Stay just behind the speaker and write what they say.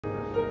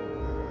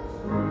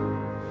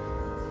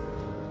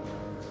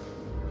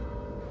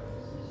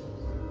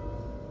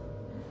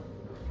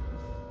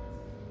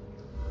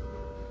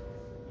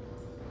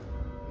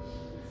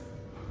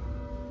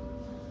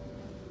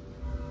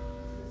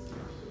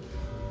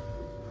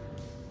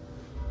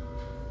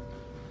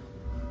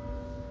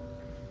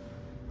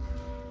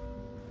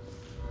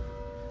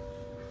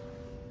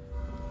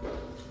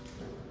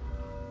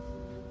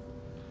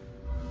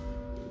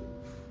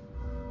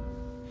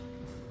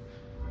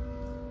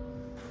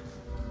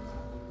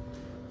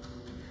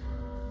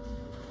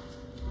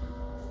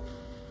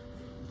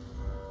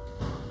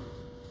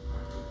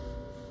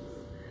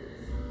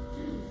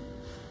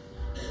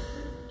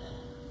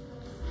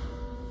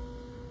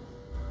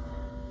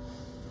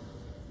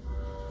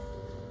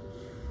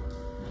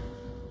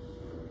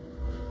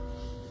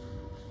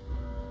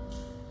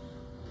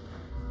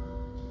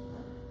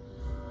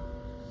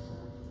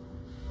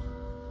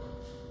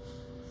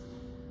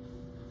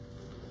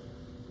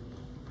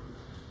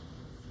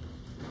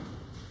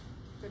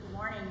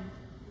morning.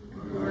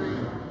 Good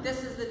morning.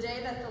 This is the day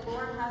that the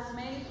Lord has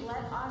made.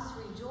 Let us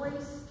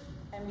rejoice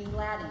and be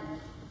glad in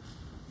it.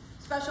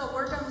 Special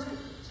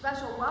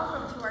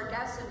welcome to our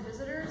guests and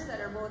visitors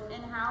that are both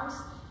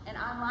in-house and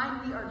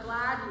online. We are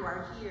glad you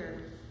are here.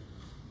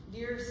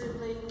 Dear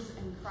siblings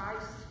in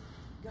Christ,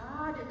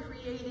 God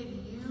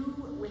created you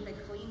with a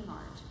clean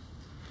heart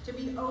to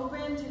be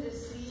open to the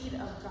seed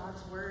of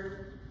God's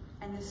word,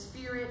 and the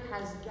Spirit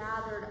has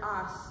gathered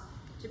us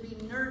to be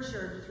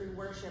nurtured through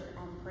worship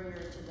and prayer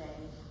today.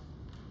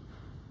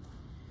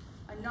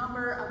 A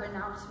number of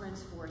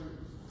announcements for you.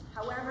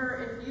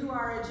 However, if you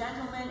are a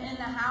gentleman in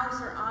the house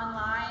or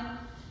online,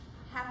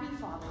 happy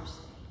Father's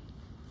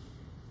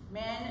Day.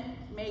 Men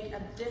make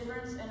a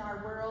difference in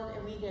our world,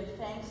 and we give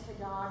thanks to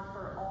God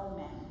for all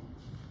men.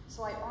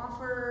 So I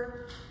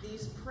offer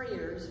these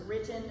prayers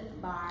written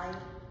by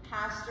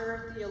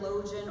pastor,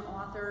 theologian,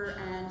 author,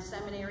 and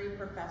seminary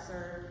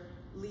professor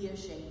Leah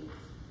Shady.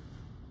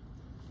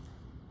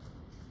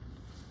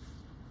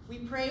 We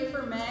pray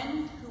for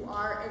men who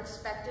are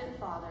expectant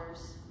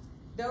fathers,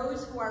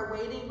 those who are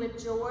waiting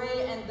with joy,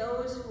 and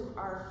those who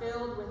are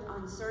filled with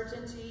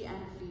uncertainty and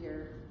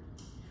fear.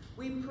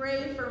 We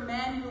pray for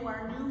men who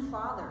are new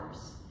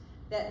fathers,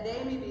 that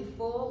they may be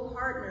full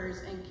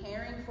partners in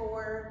caring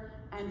for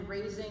and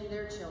raising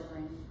their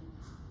children.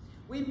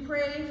 We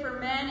pray for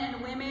men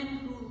and women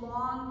who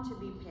long to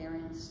be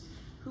parents,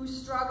 who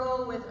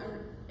struggle with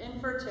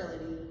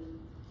infertility.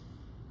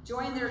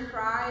 Join their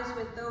cries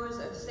with those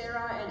of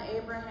Sarah and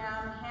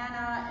Abraham,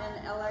 Hannah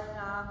and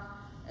Elkanah,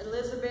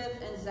 Elizabeth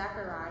and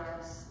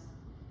Zacharias,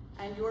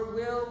 and your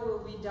will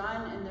be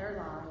done in their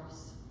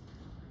lives.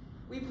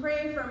 We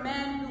pray for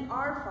men who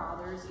are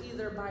fathers,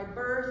 either by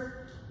birth,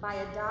 by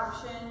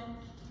adoption,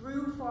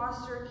 through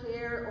foster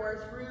care,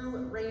 or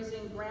through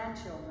raising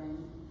grandchildren.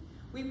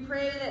 We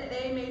pray that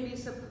they may be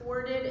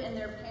supported in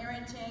their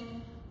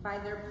parenting by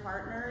their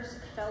partners,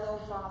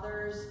 fellow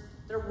fathers,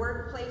 their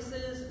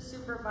workplaces,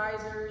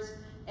 supervisors,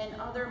 and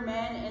other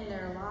men in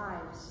their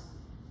lives,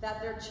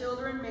 that their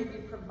children may be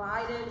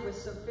provided with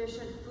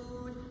sufficient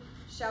food,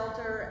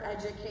 shelter,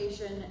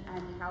 education,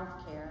 and health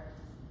care.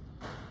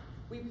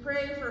 We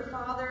pray for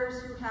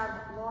fathers who have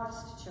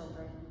lost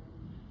children,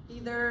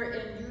 either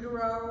in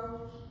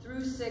utero,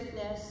 through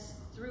sickness,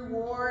 through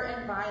war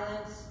and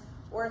violence,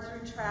 or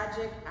through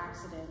tragic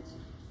accident.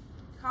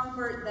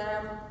 Comfort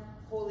them,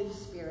 Holy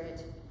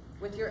Spirit,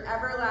 with your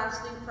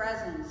everlasting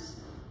presence,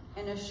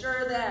 and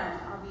assure them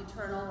of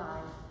eternal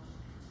life.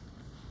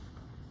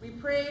 We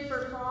pray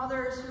for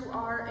fathers who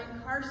are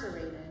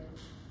incarcerated,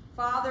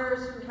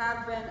 fathers who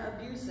have been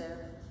abusive,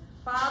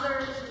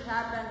 fathers who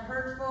have been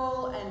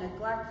hurtful and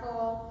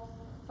neglectful,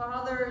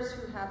 fathers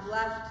who have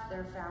left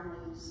their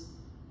families.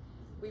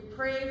 We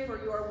pray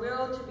for your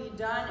will to be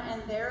done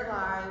in their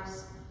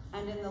lives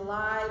and in the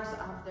lives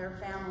of their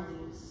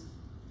families.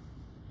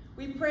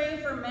 We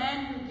pray for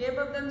men who give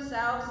of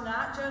themselves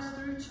not just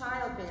through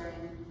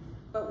childbearing,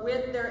 but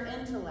with their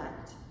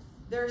intellect,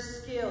 their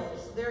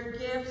skills, their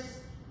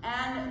gifts,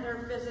 and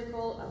their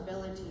physical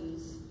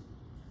abilities.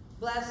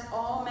 Bless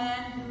all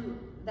men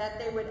that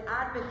they would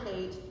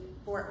advocate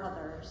for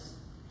others.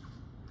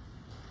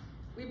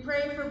 We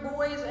pray for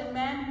boys and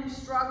men who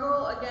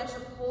struggle against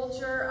a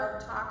culture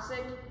of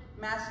toxic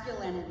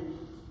masculinity.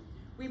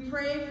 We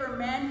pray for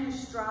men who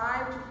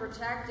strive to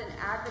protect and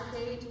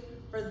advocate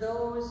for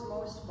those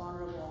most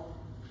vulnerable: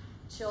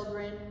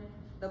 children,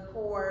 the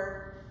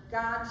poor,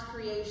 God's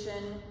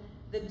creation,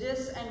 the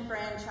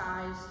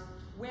disenfranchised,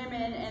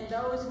 women, and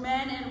those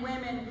men and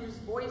women whose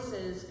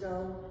voices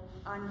go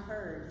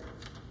unheard.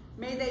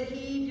 May they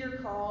heed your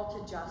call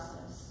to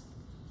justice.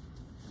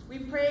 We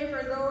pray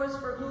for those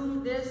for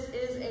whom this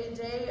is a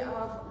day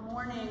of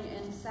mourning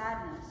and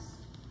sadness,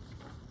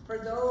 for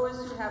those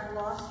who have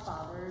lost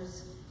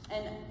fathers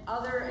and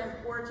other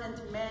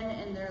important men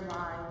in their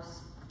lives,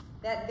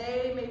 that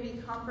they may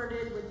be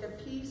comforted with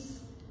the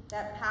peace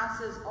that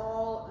passes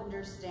all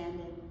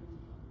understanding.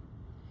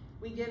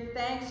 We give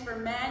thanks for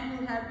men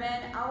who have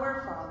been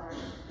our fathers,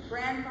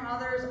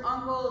 grandfathers,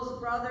 uncles,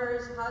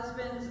 brothers,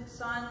 husbands,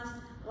 sons,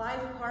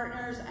 life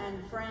partners,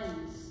 and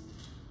friends.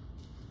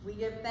 We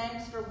give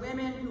thanks for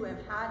women who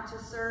have had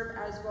to serve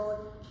as both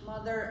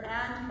mother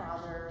and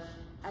father,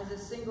 as a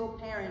single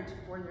parent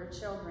for their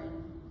children.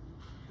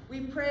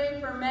 We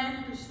pray for men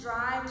who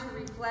strive to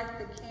reflect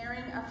the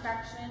caring,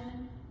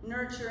 affection,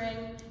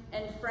 nurturing,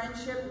 and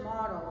friendship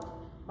modeled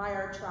by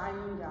our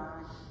triune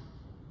God.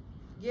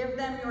 Give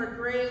them your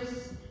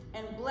grace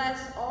and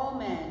bless all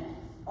men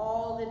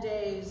all the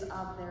days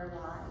of their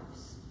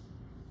lives.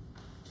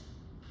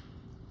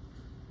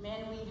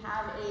 Men, we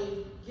have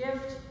a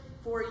gift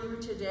for you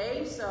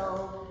today,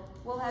 so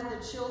we'll have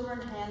the children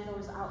hand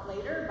those out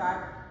later,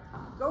 but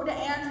go to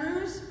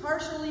Andrews,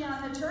 partially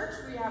on the church.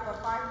 We have a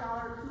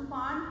 $5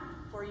 coupon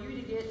for you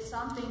to get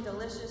something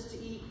delicious to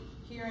eat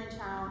here in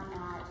town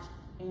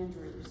at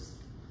Andrews.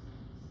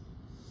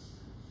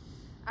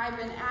 I've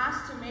been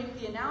asked to make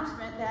the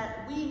announcement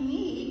that we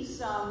need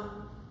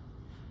some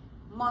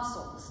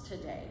mussels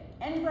today.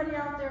 Anybody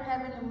out there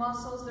have any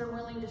mussels they're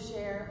willing to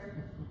share?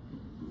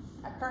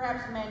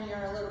 Perhaps men,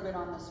 you're a little bit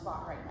on the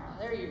spot right now.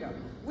 There you go.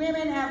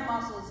 Women have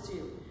muscles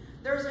too.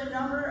 There's a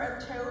number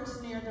of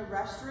totes near the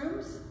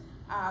restrooms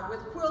with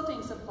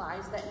quilting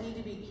supplies that need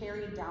to be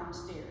carried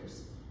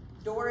downstairs.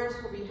 Doris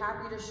will be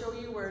happy to show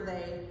you where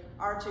they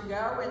are to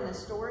go in the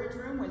storage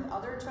room with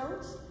other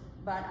totes.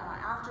 But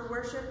after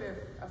worship,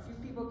 if a few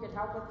people could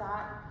help with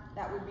that,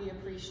 that would be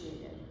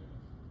appreciated.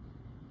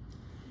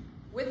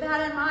 With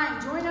that in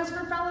mind, join us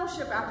for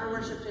fellowship after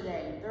worship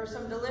today. There are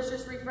some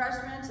delicious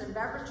refreshments and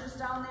beverages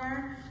down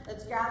there.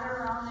 Let's gather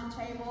around the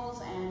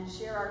tables and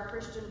share our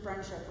Christian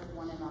friendship with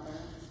one another.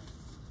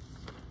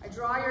 I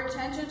draw your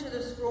attention to the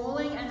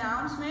scrolling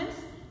announcements.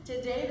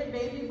 Today, the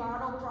Baby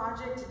Bottle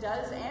Project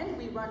does end.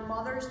 We run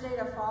Mother's Day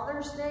to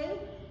Father's Day.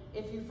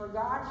 If you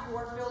forgot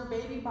your filled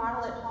baby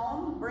bottle at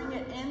home, bring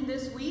it in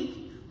this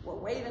week. We'll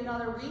wait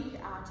another week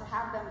to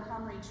have them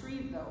come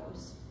retrieve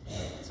those.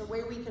 It's a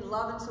way we can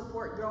love and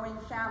support growing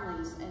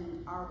families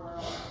in our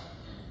world.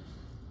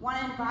 Want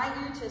to invite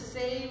you to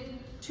save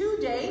 2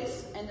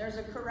 dates, and there's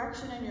a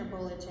correction in your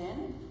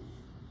bulletin.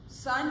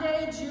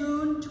 Sunday,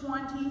 June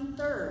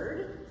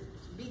 23rd,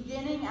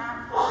 beginning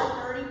at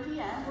 4:30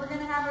 p.m., we're going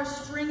to have a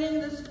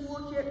Stringing the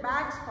School Kit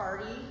Bags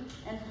party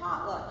and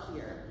potluck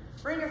here.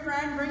 Bring a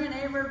friend, bring a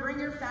neighbor, bring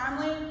your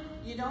family.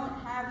 You don't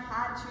have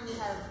had to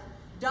have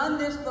done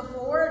this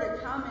before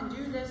to come and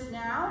do this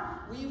now.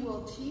 We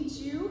will teach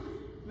you.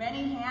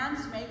 Many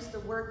hands makes the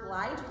work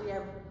light. We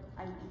have,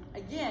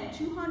 again,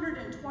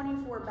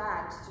 224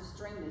 bags to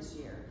string this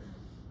year.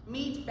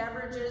 Meat,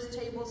 beverages,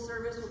 table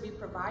service will be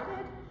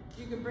provided. If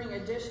you could bring a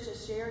dish to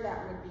share,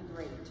 that would be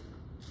great.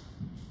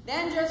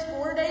 Then just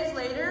 4 days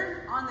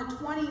later, on the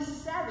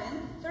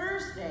 27th,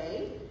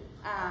 Thursday,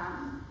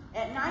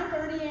 at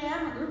 9:30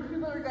 a.m., a group of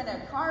people are going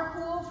to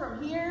carpool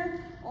from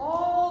here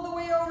all the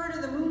way over to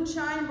the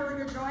Moonshine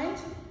Burger Joint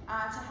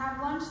to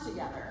have lunch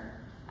together.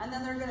 And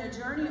then they're going to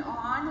journey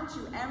on to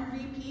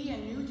MVP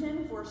in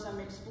Newton for some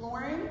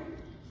exploring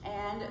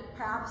and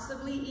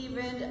possibly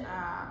even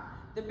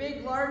the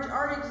big, large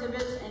art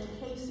exhibits in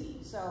Casey.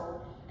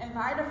 So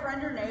invite a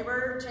friend or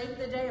neighbor, take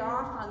the day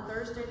off on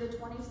Thursday the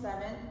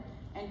 27th,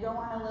 and go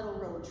on a little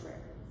road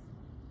trip.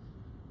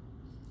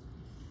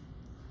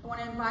 I want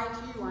to invite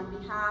you on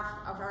behalf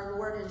of our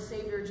Lord and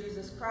Savior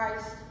Jesus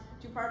Christ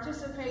to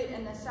participate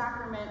in the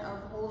sacrament of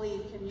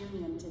Holy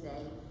Communion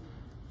today.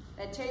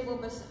 That table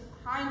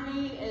behind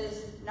me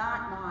is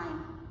not mine.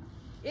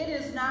 It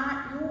is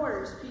not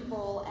yours,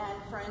 people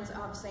and friends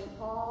of St.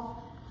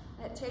 Paul.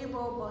 That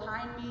table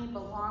behind me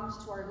belongs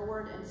to our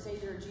Lord and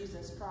Savior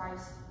Jesus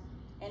Christ,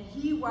 and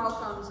he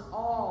welcomes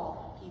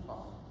all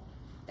people.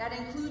 That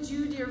includes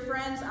you, dear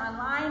friends,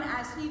 online,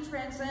 as he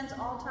transcends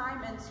all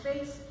time and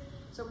space.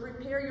 So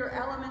prepare your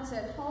elements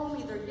at home,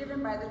 either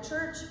given by the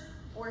church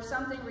or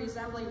something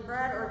resembling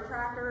bread or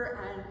cracker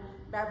and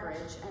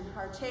beverage, and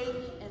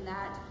partake in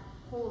that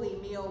holy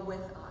meal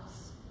with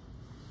us.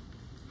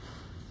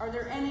 Are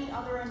there any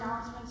other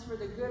announcements for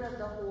the good of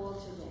the whole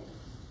today?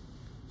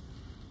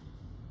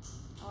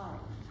 All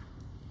right.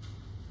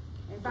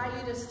 I invite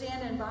you to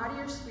stand and body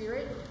your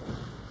spirit.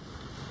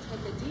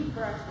 Take a deep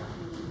breath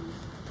with me.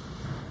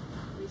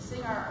 We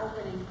sing our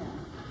opening hymn.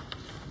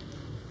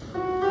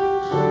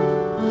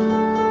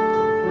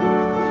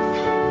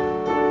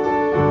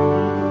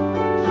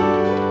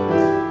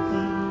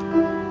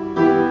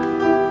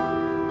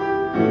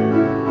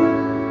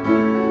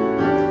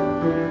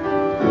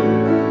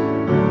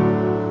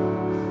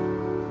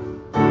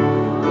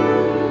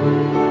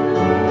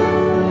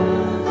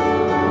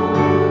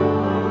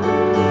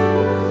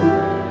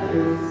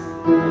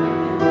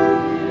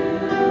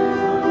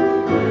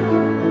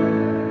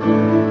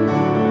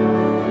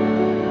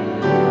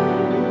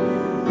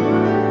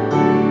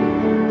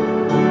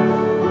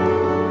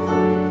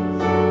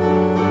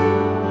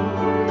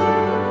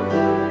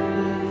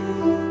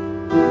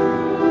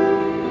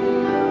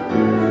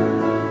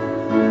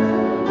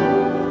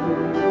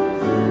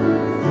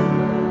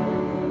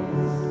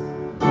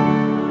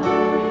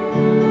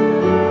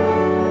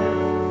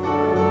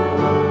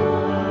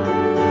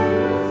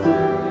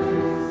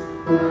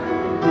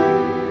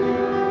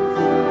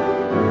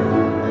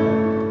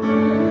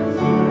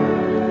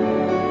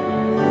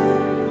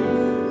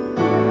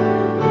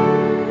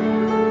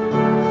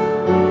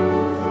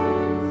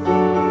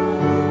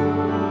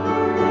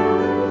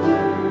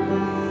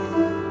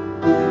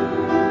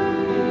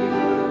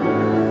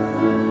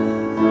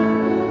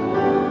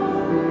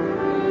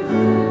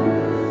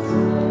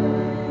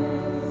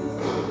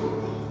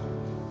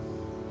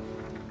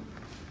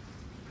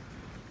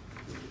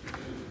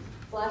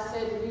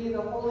 Blessed be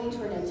the Holy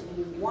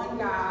Trinity, one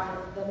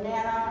God, the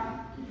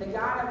manna, the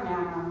God of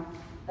manna,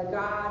 the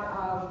God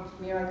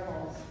of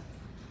miracles,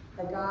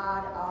 the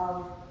God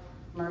of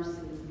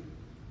mercy.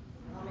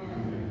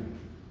 Amen.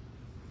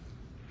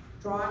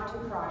 Drawn to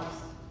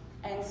Christ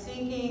and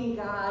seeking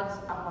God's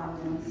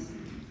abundance,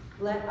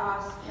 let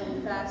us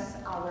confess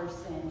our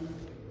sin.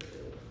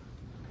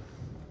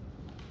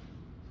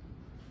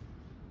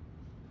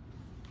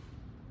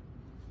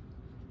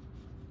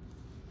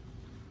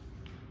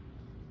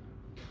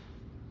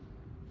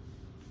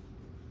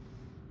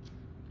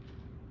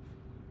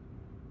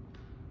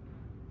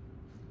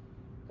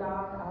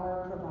 God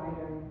our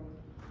provider.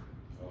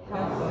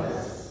 Help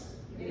us.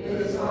 It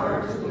is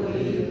hard to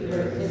believe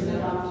there is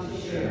enough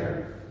to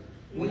share.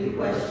 We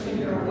question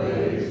your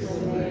ways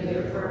when they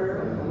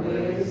differ from the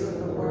ways of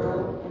the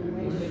world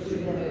in which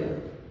we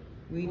live.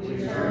 We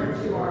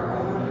turn to our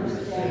own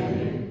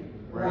understanding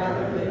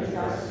rather than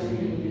trusting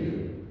in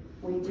you.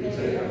 We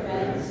take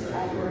offense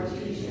at your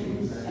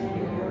teachings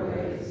and your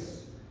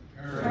ways.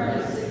 Turn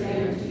us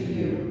again to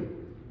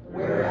you.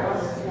 Where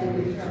else can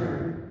we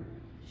turn?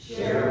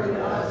 Share with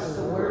us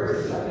the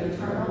words of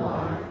eternal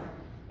life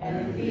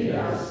and feed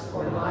us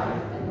for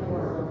life in the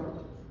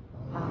world.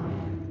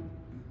 Amen.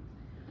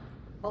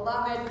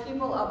 Beloved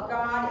people of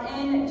God,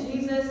 in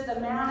Jesus, the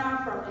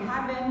manna from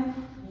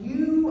heaven,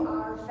 you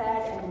are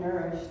fed and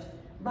nourished.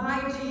 By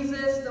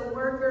Jesus, the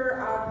worker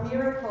of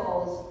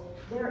miracles,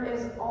 there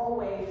is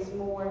always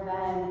more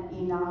than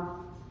enough.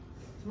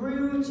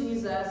 Through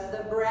Jesus,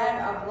 the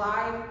bread of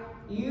life,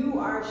 you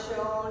are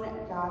shown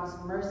God's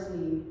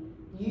mercy.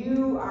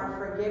 You are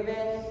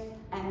forgiven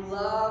and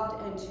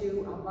loved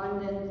into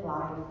abundant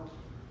life.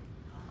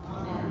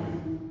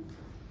 Amen.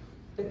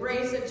 The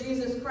grace of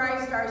Jesus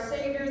Christ, our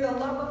Savior, the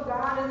love of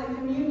God, and the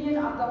communion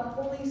of the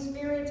Holy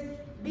Spirit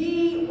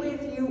be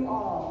with you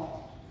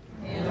all.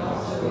 And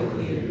also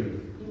with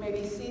you. You may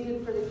be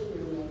seated for the Kyrie.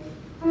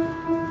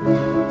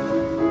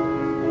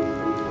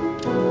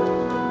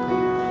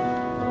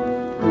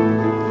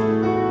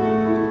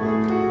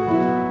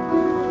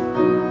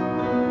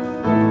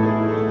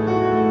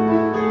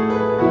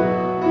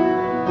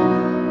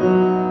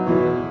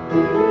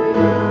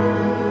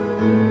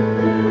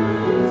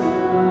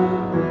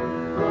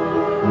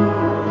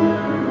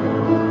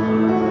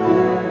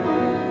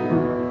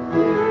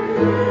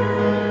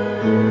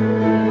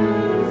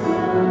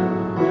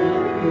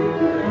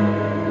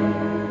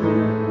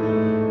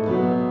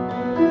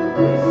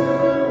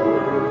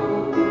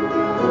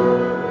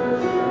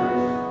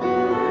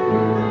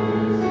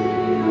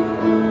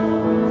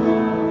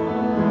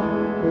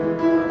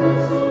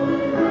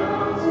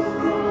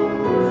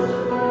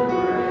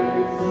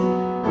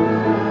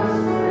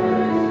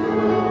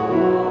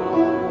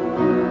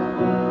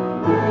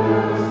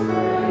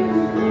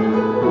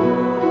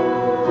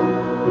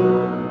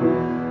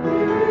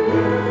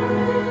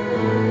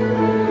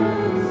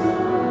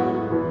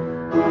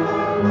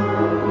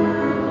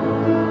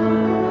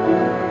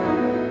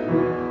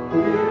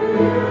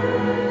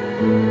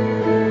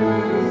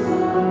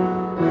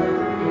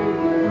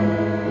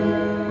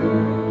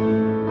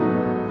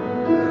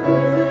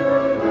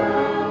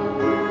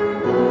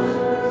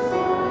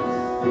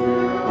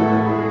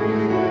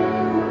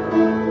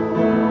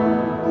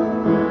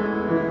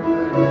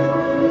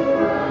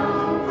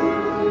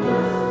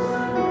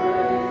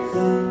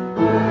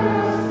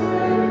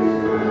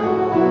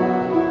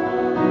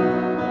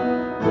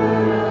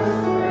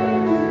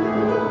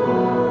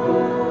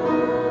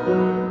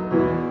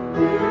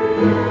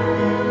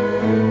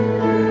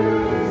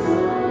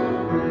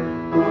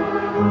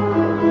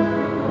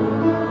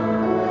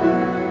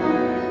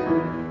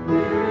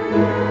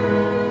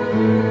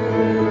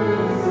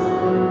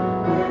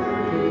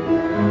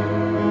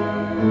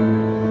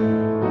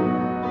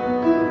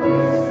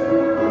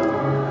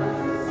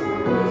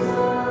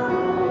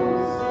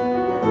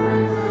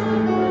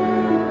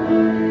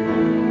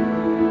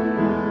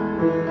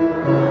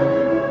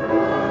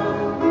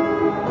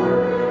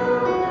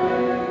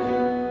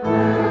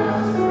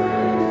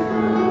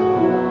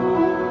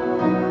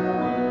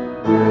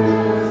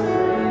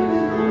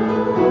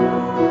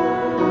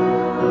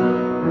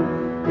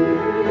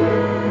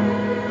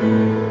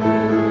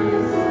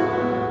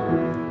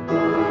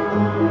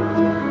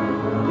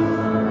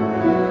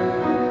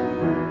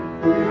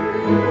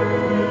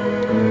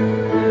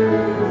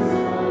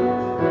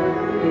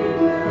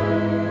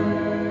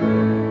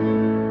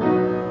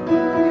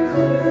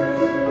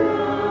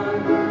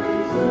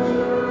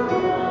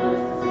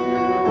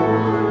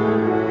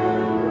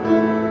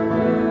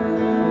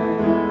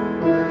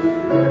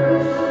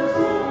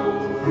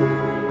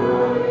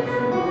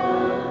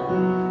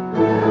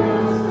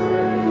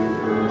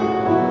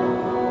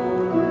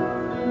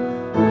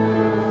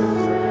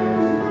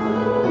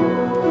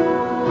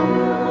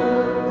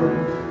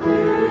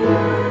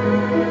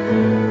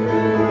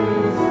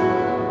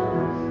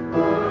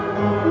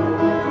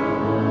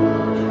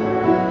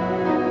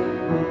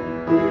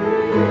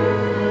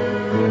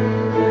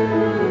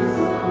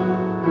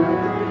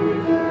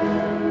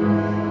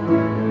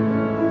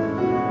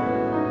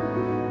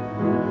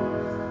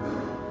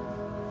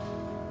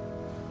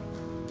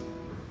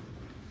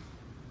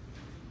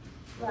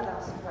 Let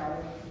us pray.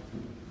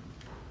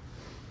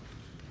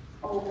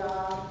 O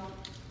God,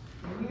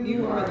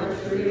 You are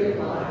the tree of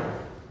life,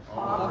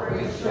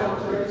 offering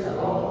shelter to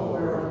all the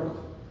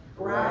world.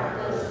 Graft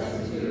us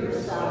into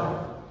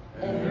yourself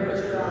and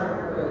nurture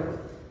our growth,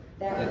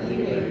 that we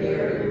may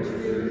bear your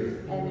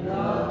truth and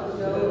love to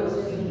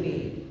those in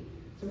need.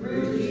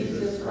 Through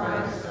Jesus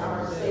Christ,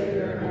 our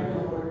Savior and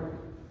Lord.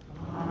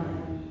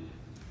 Amen.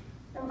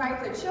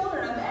 Invite the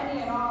children of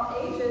any and all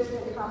ages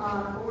to come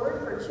on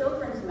board for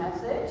children's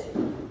message.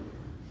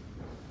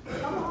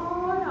 Come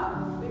on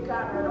up.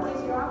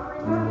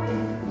 offering bucket.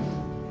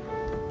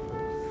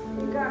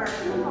 We've got our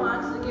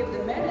coupons to give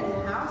the men in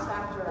the house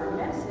after our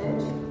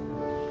message.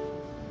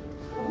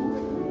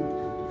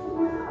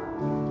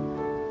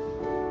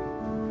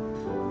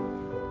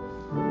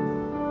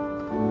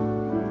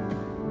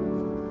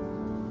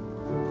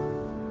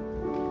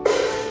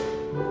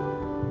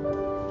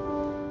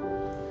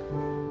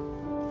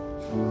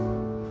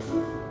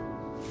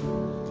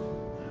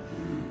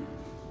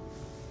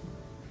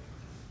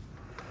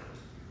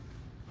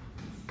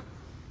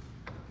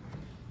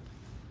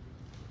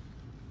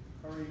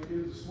 How are you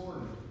kids this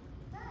morning?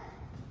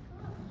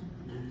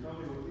 Can you tell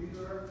me what these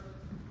are?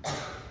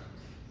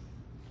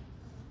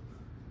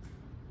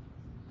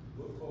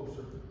 Look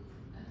closer.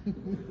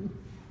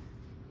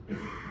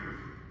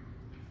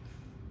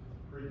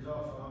 Pretty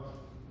tough, huh?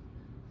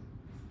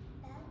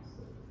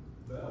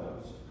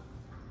 Bells.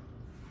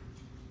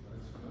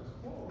 That's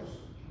close. What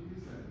do you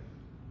think?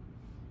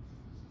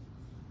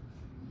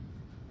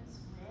 It's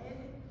red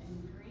and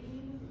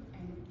green,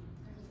 and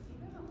there's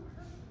even a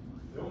purple one.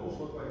 They almost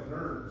look like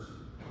nerds.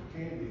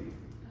 Candy,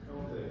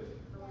 don't they?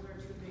 Those are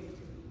too big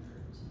to be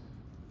hurt.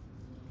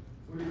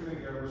 What do you think,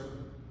 Emerson?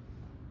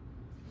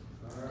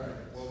 All right.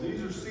 Well,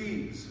 these are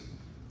seeds.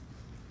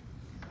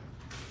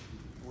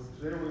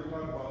 Today we're going to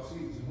talk about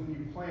seeds. And when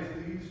you plant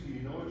these, do you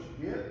know what you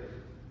get?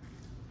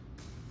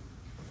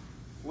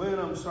 Lynn,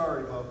 I'm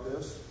sorry about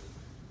this.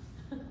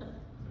 It's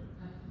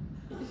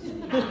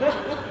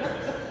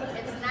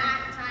not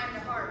time to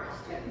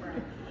harvest yet,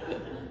 Brian.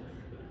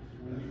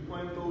 When you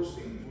plant those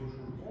seeds, which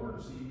were corn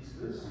seeds,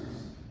 this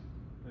is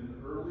an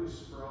early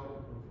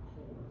sprout of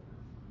corn.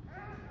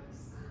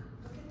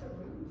 Look at the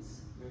roots.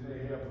 And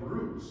they have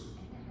roots.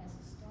 And it has a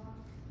stalk.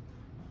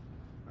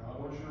 Now I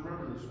want you to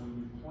remember this, when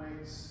you plant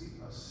a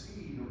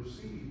seed or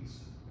seeds,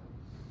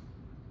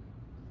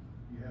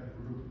 you have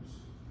roots.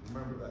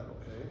 Remember that,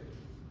 okay?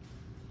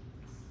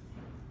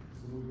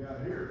 So what we got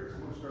here,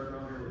 I'm going to start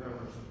down here with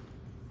Emerson.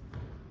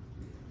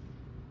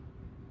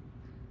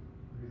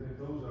 What do you think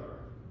those are?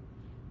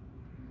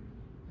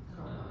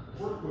 Come on,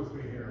 work with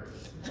me here.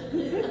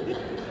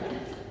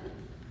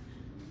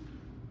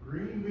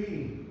 Green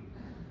bean.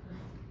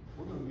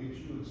 We're going to get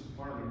you in some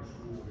farming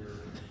school here.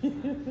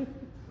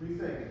 What do you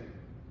think?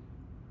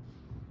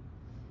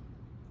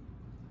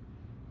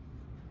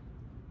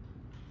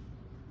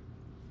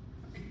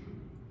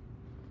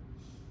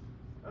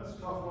 That's a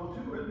tough one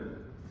too, isn't it?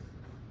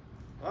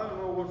 I don't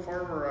know what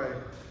farmer I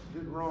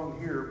did wrong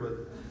here, but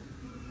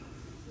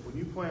when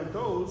you plant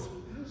those,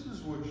 this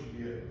is what you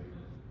get.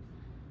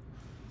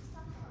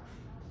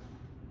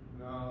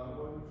 No, that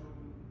wasn't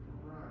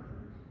from Roger.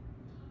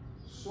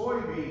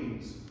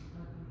 Soybeans.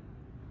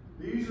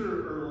 These are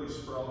early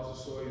sprouts of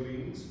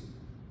soybeans.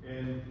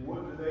 And what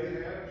do they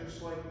have,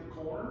 just like the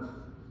corn?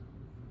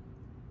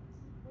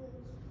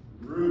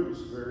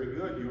 Roots. Very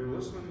good. You were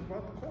listening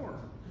about the corn.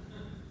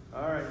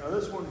 All right, now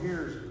this one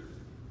here is,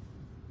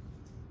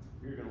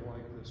 you're going to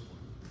like this one.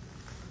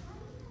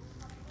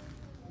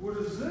 What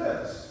is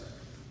this?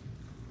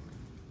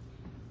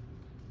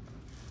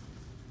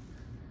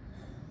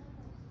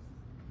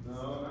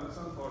 No, not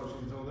sunflower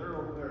seeds. No, they're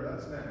over there.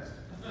 That's next.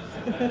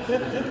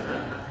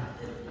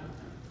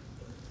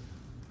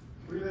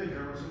 What do you think,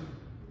 Emerson?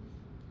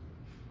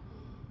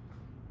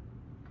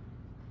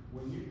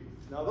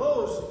 Now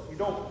those you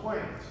don't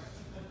plant.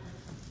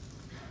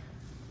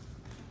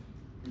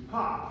 You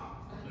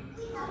pop.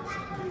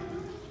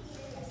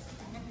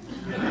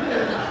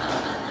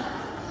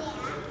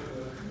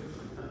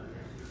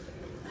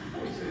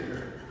 Let's see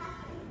here.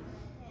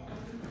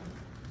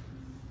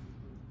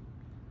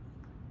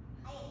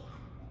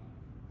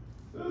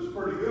 This is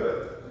pretty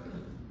good.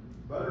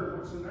 Better than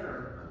what's in there.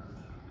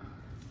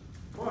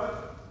 But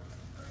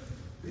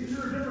these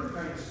are a different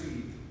kind of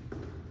seed.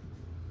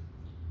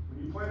 When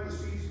you plant the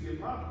seeds, you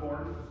get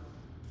popcorn.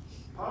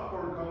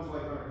 Popcorn comes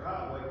like on a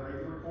cob, like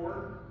regular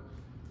corn.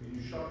 And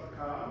you shuck the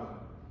cob.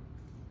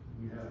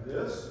 And you have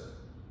this.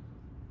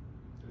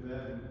 And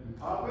then you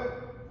pop it.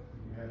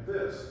 And you have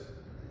this.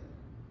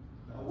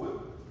 Now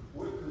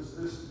what does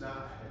this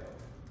not have?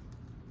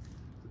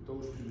 That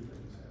those two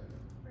things have.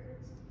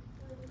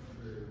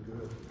 Very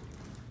good.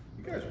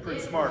 You guys are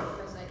pretty smart.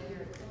 Because I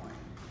hear corn.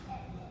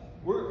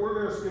 We're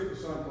going to skip the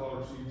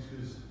sunflower seeds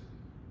because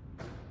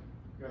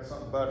we got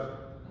something better.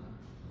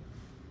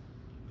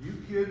 You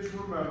kids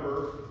remember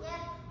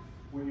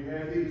when you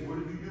had these, what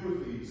did you do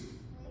with these?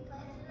 We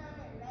planted them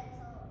in red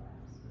solo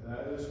cups.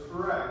 That is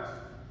correct.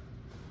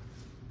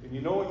 And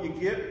you know what you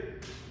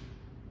get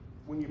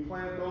when you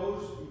plant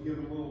those? You give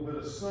them a little bit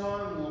of sun,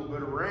 a little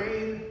bit of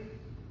rain.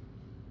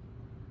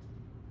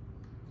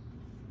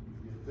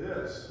 You get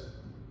this.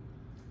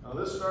 Now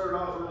this started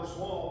out real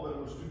small, but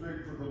it was too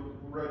big for the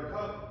red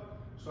cup,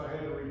 so I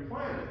had to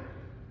replant it.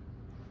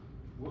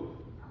 Whoop.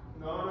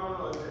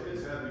 No,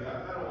 it's heavy. I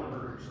don't want to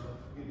hurt yourself.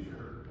 Get you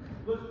hurt.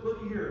 Look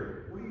here.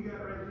 What do you got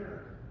right there?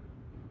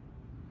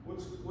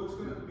 What's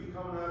going to be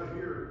coming out of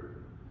here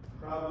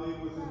probably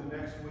within the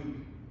next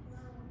week?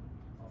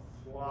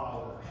 A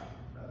flower.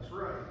 That's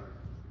right.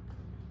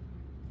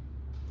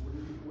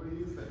 What do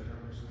you think,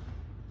 Emerson?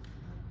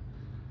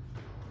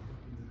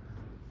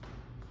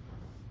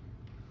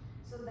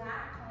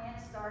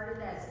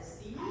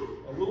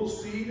 little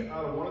seed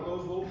out of one of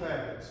those little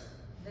packets.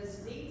 The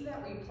seeds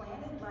that we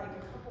planted like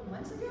a couple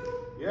months ago?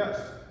 Yes.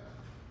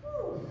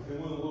 Woo.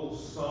 And with a little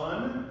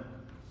sun,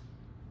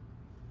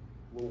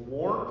 a little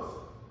warmth,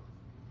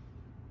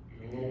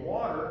 and a little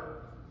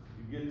water,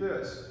 you get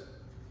this.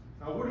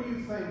 Now, what do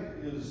you think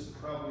is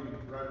probably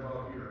right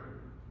about here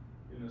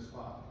in this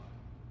pot?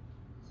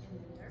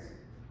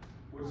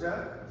 What's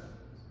that?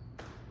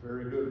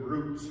 Very good,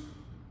 roots.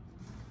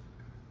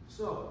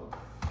 So,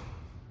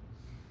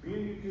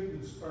 being you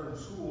kids are in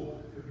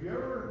school, have you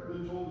ever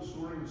been told a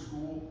story in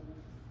school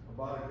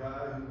about a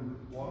guy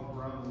who walked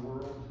around the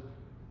world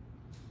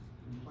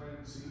and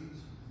planted seeds?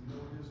 You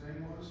know what his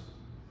name was?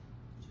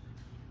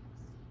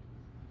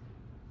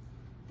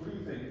 What do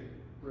you think,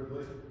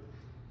 Ridley?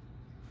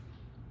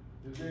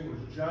 His name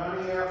was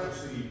Johnny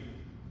Appleseed.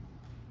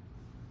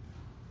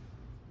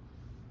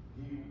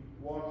 He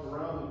walked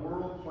around the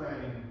world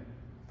planting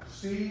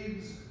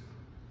seeds,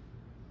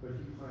 but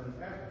he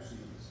planted apple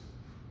seeds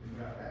and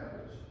got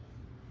apples.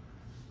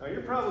 Now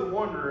you're probably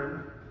wondering,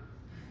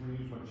 I'm going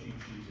to use my cheat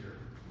sheet here.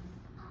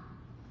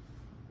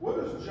 What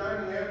does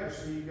Johnny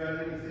Appleseed got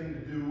anything to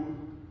do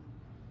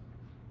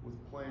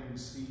with planting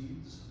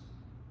seeds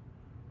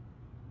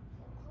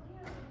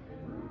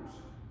and roots?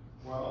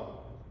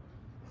 Well,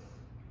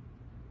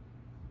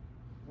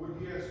 what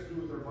he has to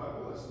do with our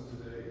Bible lesson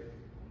today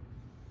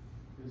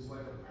is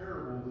like a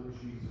parable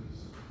that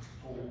Jesus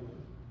told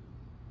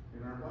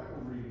in our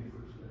Bible reading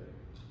for today.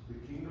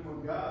 The kingdom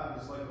of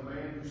God is like a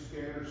man who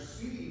scatters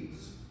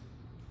seeds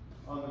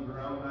on the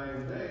ground night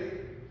and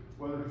day.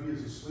 Whether he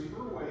is asleep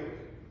or awake,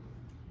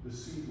 the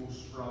seed will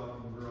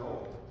sprout and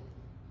grow,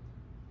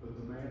 but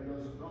the man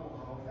doesn't know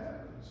how it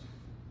happens.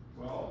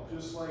 Well,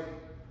 just like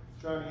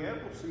Johnny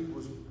Appleseed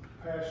was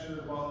passionate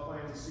about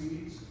planting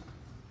seeds,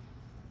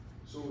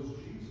 so was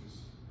Jesus.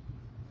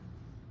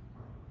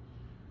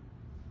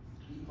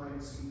 He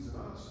planted seeds in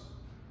us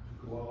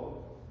to go out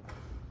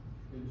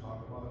and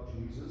talk about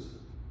Jesus.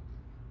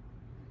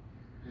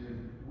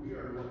 And we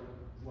are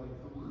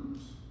like the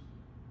roots.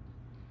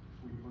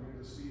 We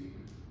plant the seed,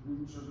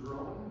 roots are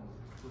grown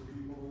for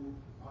people who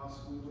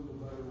possibly live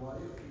a better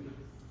life and to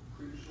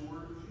preach the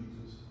word of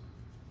Jesus.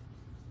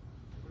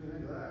 What do you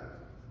think of that?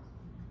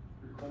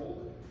 You're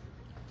cold?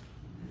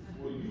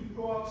 Well, you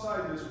go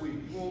outside this week.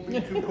 You won't be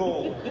too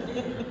cold.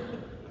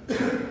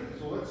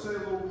 So let's say a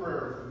little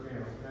prayer if we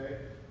can, okay?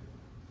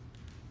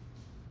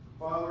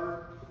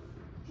 Father,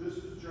 just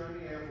as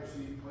Johnny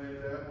Appleseed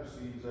planted apple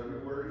seeds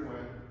everywhere he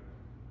went,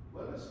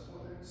 let us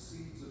plant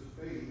seeds of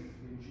faith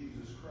in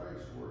Jesus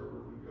Christ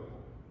wherever we go.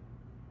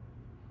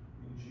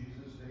 In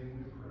Jesus' name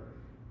we pray.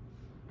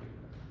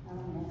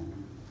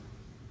 Amen.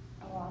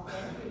 Well,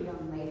 thank you,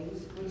 young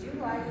ladies. Would you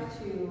like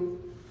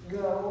to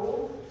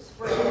go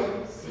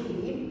spread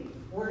seed,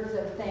 words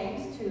of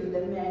thanks to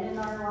the men in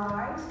our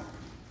lives?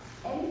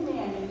 Any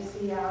man you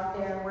see out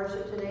there in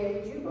worship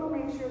today, would you go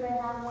make sure they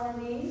have one of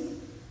these?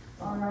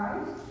 All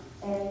right?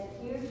 And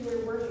here's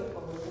your worship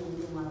bulletin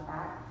if you want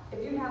that.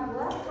 If you have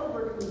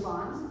leftover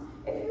coupons,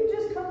 if you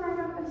just come right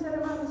up and set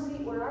them on the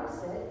seat where I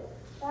sit,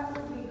 that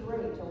would be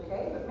great,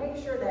 okay? But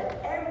make sure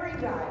that every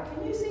guy,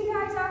 can you see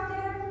guys out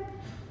there?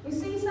 You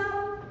see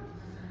some?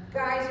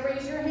 Guys,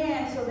 raise your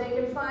hand so they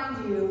can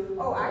find you.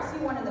 Oh, I see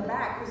one in the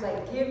back who's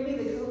like, give me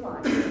the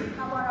coupon.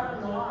 How about up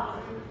in the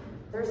loft?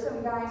 There's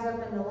some guys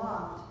up in the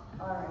loft.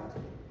 All right.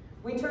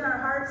 We turn our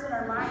hearts and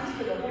our minds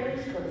to the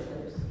Holy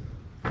Scriptures.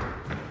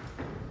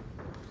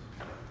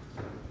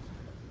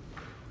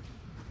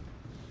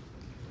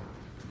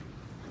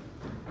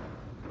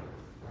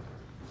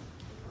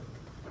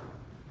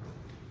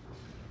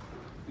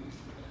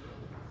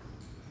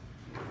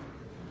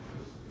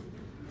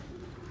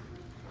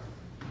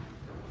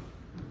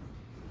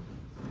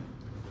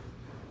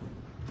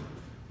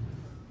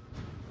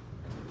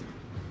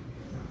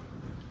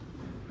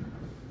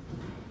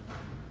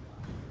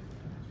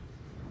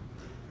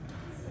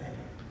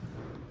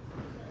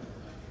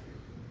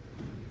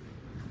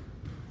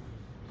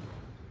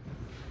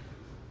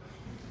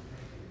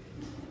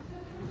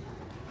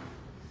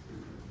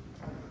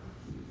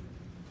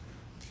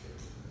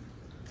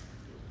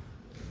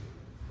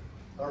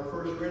 Our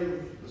first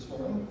reading this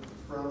morning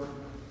from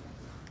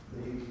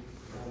the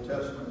Old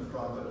Testament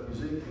prophet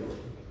Ezekiel.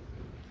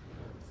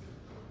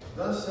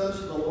 Thus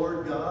says the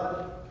Lord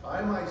God,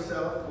 I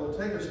myself will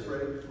take a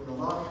sprig from the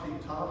lofty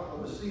top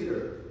of a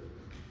cedar.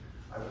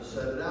 I will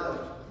set it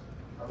out.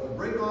 I will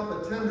break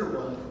off a tender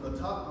one from the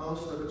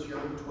topmost of its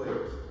young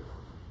twigs.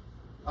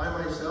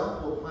 I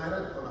myself will plant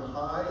it on a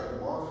high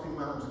and lofty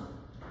mountain.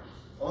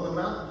 On the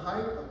mountain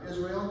height of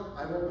Israel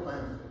I will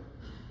plant it,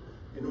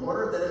 in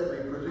order that it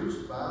may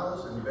produce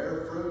boughs and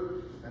bear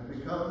fruit and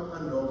become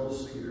a noble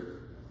cedar.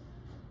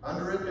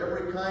 Under it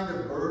every kind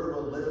of bird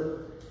will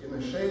live. In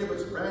the shade of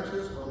its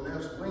branches will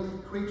nest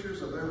winged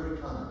creatures of every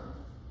kind.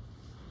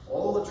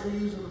 All the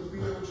trees of the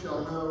field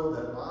shall know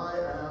that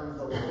I am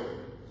the Lord.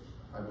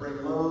 I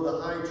bring low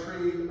the high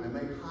tree, I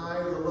make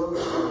high the low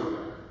tree.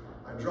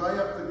 I dry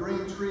up the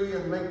green tree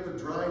and make the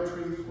dry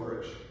tree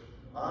flourish.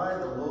 I,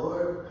 the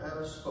Lord,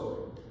 have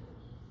spoken.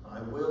 I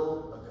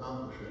will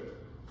accomplish it.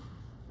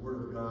 Word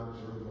of God,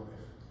 word of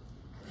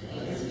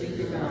life. Thanks be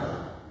to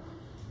God.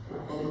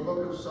 From the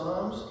book of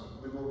Psalms,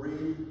 we will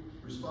read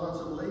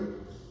responsibly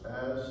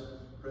as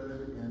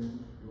printed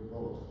in your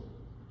bulletin.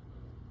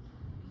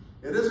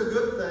 It is a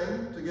good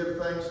thing to give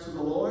thanks to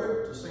the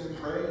Lord, to sing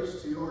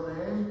praise to your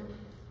name.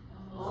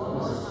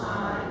 Most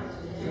High,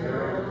 to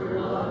herald your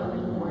love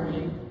in the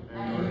morning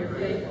and your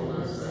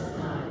faithfulness at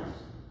night.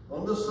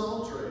 On the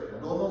psaltery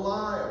and on the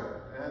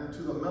lyre and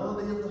to the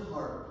melody of the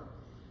harp.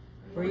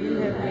 For you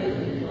have made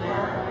me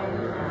glad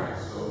by your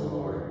acts, O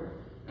Lord,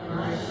 and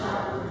I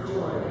shout for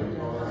joy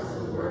because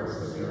of the works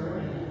of your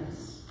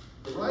hands.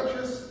 The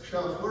righteous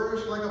shall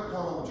flourish like a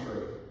palm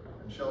tree,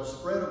 and shall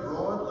spread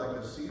abroad like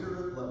a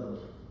cedar of Lebanon.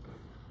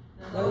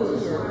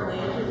 Those who are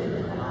planted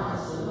in the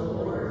house of the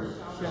Lord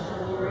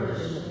shall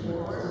flourish in the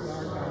courts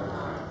of our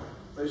God.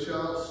 They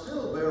shall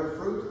still bear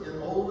fruit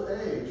in old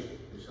age.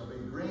 They shall be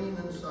green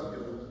and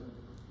succulent.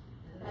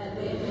 That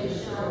they may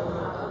show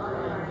how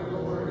upright the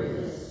Lord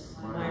is,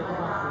 my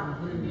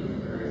rock in whom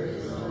there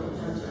is no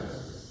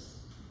injustice.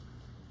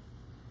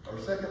 Our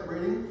second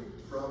reading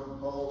from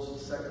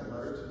Paul's second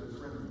letter to the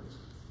Corinthians.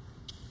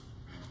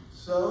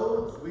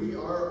 So we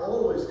are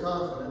always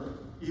confident,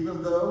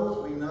 even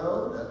though we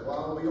know that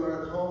while we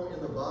are at home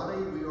in the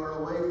body, we are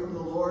away from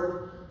the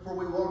Lord, for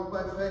we walk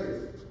by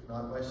faith,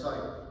 not by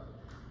sight.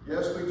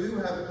 Yes, we do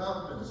have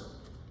confidence,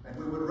 and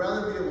we would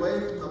rather be away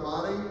from the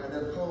body and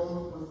at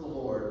home with the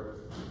Lord.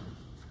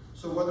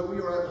 So whether we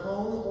are at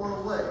home or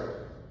away,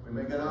 we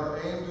make it our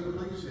aim to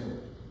please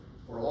him.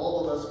 For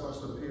all of us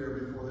must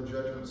appear before the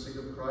judgment seat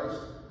of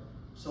Christ,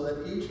 so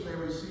that each may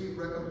receive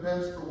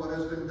recompense for what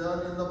has been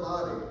done in the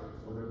body,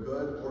 whether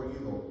good or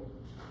evil.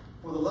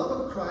 For the love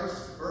of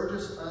Christ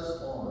urges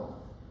us on,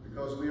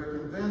 because we are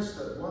convinced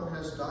that one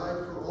has died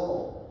for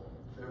all,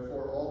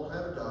 therefore all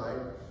have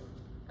died,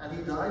 and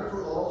he died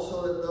for all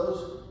so that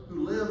those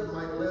who live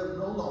might live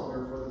no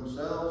longer for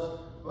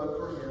themselves, but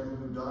for him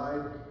who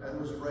died and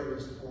was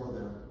raised for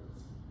them.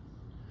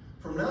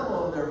 From now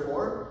on,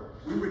 therefore,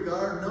 we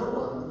regard no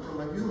one from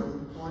a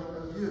human point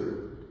of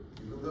view.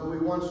 Even though we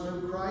once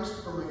knew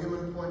Christ from a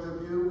human point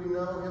of view, we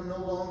know him no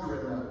longer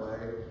in that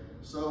way.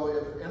 So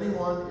if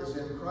anyone is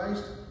in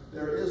Christ,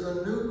 there is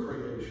a new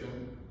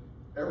creation.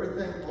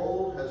 Everything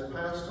old has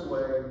passed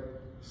away.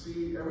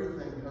 See,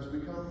 everything has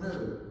become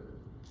new.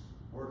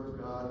 Word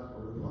of God,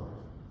 word of life.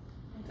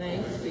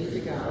 Thanks be to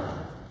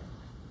God.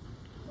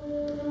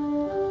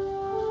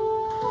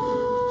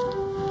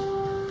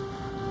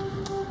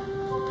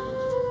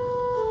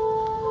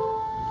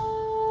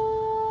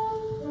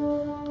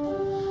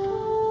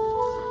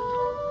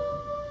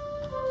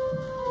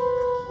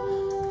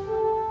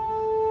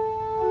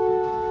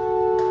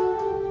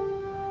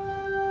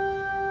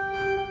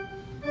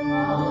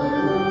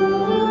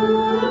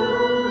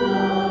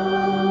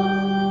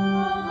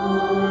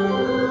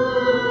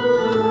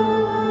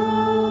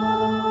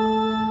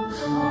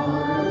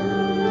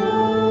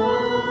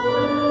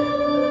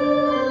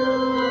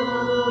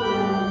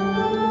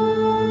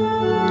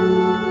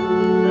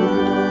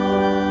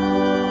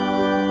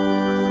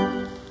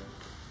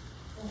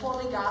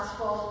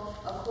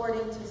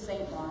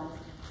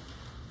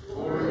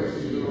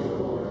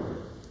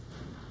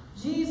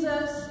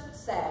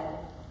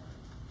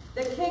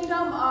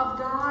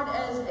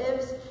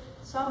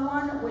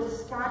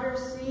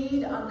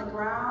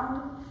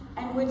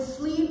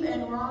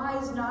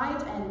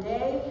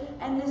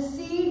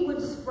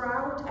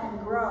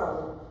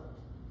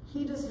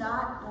 He does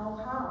not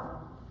know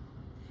how.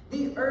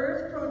 The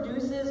earth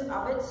produces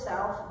of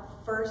itself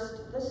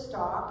first the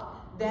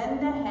stalk,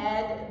 then the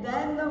head,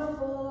 then the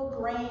full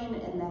grain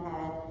in the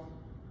head.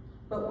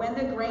 But when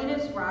the grain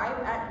is ripe,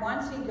 at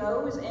once he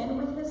goes in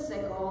with his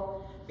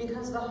sickle,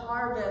 because the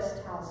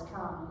harvest has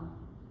come.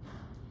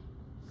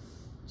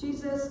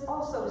 Jesus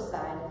also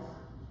said,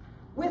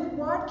 "With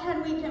what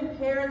can we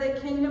compare the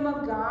kingdom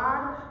of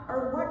God,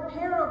 or what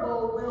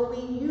parable will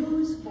we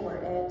use for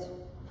it?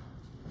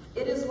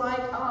 It is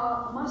like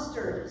a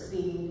mustard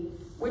seed,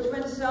 which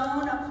when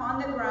sown upon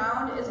the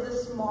ground is the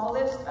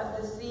smallest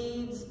of the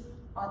seeds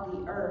on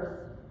the earth.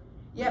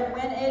 Yet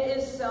when it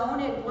is sown,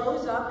 it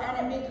grows up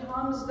and it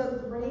becomes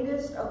the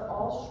greatest of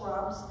all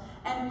shrubs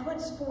and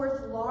puts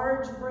forth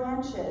large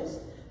branches,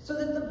 so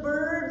that the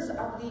birds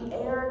of the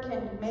air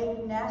can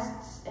make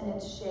nests in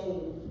its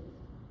shade."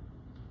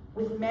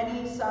 With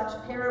many such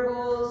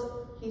parables,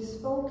 he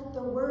spoke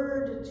the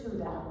word to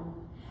them,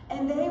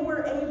 and they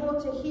were able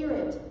to hear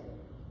it.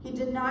 He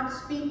did not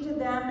speak to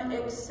them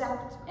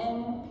except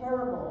in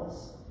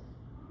parables,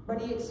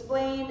 but he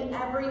explained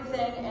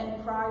everything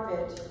in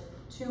private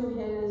to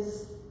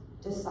his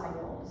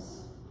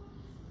disciples.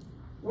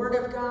 Word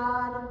of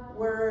God,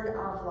 word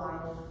of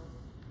life.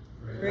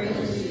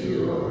 Praise to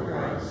you, O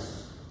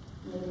Christ.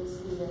 You may be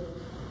seated.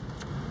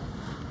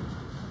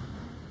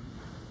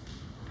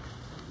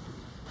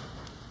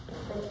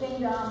 The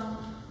kingdom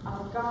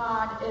of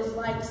God is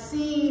like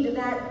seed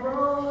that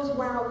grows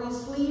while we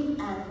sleep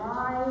and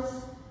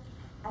rise,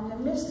 and the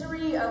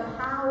mystery of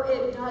how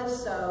it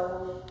does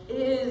so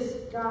is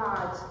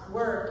God's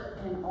work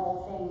in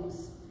all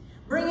things.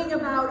 bringing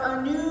about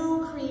a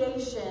new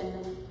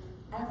creation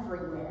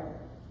everywhere.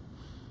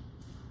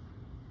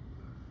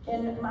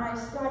 In my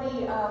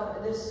study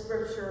of this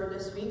scripture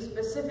this week,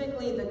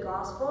 specifically the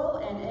gospel,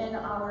 and in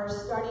our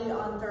study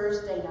on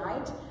Thursday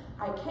night,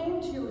 I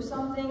came to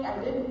something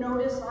I didn't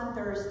notice on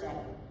Thursday.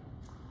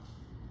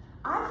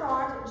 I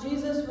thought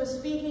Jesus was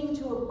speaking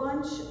to a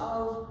bunch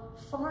of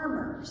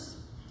farmers.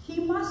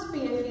 He must be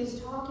if he's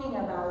talking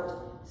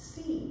about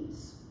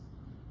seeds.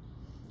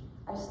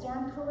 I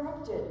stand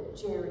corrected,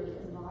 Jerry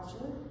and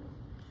Roger.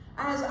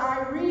 As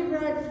I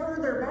reread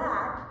further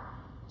back,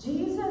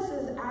 Jesus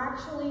is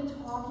actually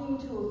talking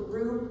to a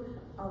group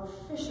of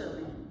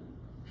fishermen.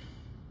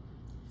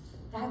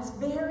 That's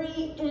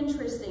very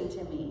interesting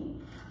to me.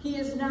 He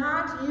is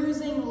not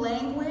using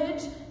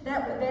language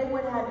that they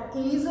would have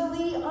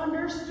easily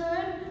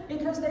understood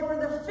because they were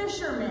the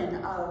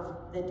fishermen of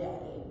the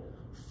day.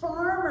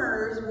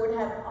 Farmers would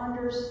have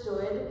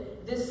understood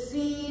the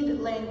seed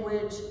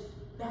language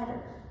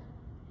better.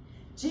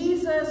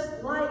 Jesus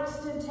likes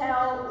to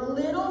tell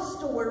little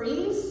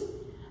stories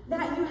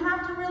that you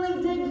have to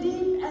really dig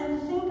deep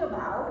and think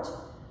about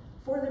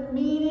for the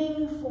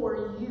meaning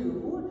for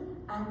you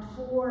and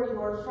for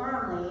your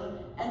family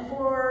and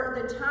for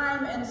the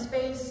time and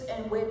space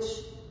in which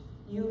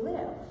you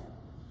live.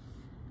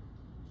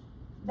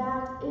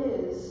 That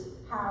is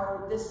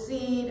how the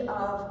seed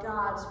of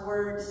God's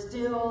word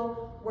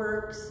still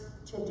works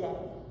today.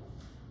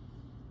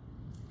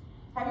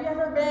 Have you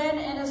ever been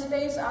in a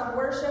space of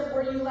worship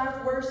where you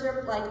left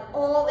worship like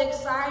all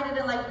excited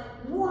and like,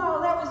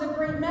 wow, that was a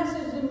great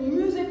message. The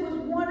music was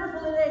wonderful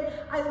today.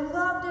 I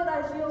loved it.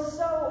 I feel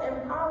so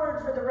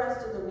empowered for the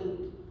rest of the week.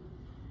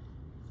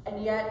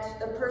 And yet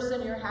the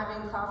person you're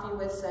having coffee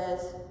with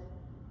says,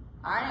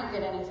 I didn't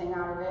get anything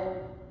out of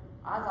it.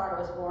 I thought it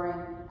was boring.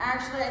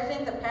 Actually, I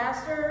think the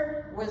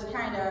pastor was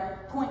kind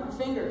of pointing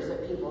fingers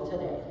at people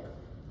today.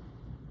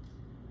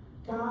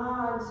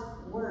 God's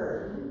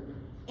word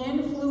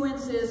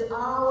influences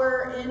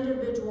our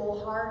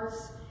individual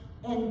hearts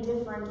in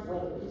different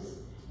ways.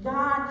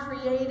 God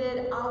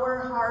created our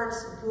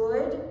hearts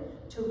good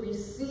to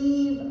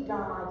receive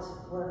God's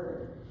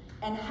word.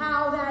 And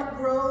how that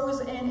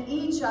grows in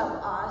each of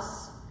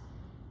us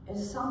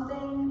is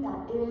something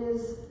that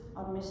is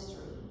a mystery.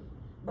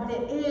 But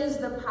it is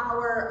the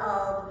power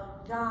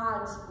of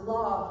God's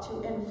love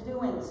to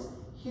influence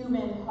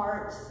human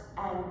hearts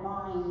and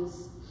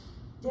minds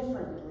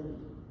differently.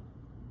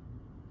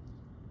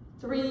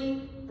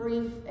 3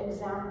 brief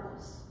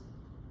examples.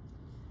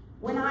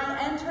 When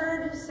I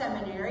entered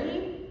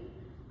seminary,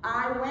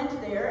 I went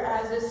there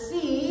as a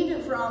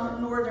seed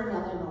from Northern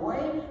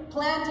Illinois,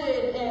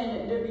 planted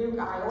in Dubuque,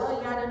 Iowa,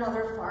 yet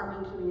another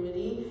farming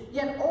community.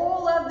 Yet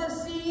all of the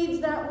seeds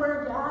that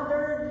were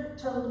gathered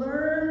to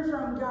learn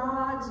from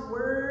God's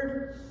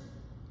word,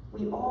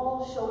 we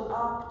all showed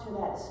up to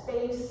that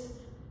space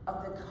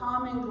of the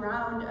common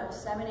ground of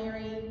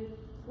seminary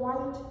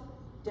quite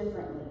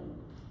differently.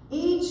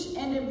 Each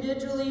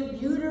individually,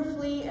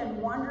 beautifully and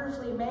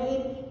wonderfully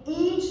made,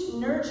 each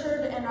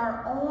nurtured in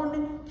our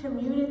own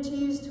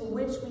communities to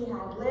which we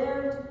had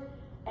lived,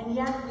 and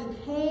yet we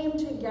came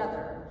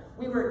together.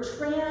 We were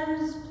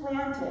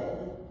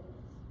transplanted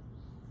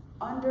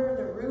under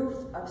the roof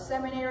of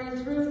seminary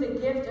through the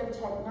gift of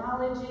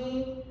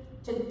technology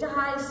to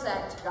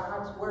dissect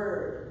God's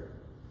word,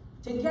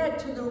 to get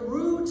to the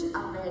root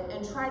of it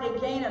and try to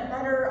gain a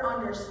better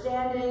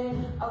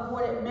understanding of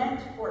what it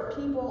meant for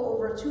people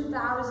over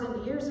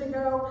 2,000 years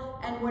ago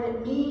and what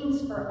it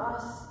means for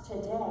us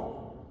today.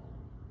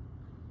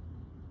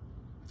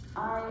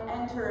 I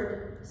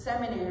entered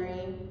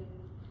seminary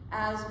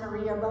as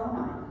Maria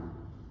Bonine.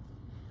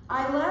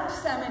 I left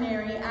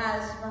seminary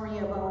as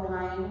Maria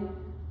Bonine,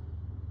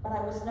 but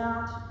I was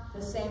not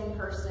the same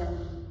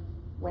person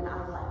when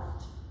I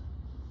left.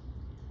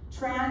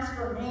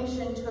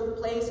 Transformation took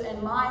place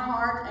in my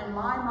heart and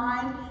my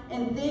mind,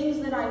 and things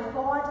that I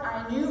thought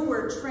I knew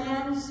were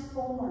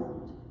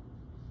transformed.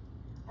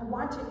 I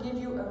want to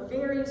give you a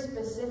very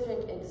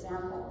specific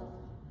example.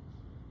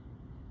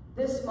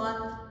 This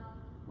month,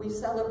 we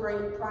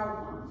celebrate Pride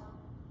Month.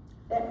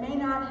 That may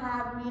not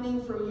have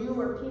meaning for you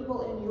or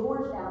people in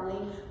your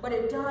family, but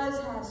it does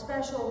have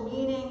special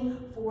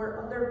meaning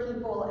for other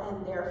people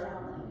and their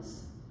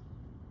families.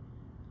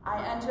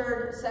 I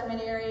entered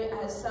seminary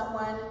as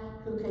someone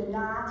who could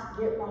not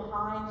get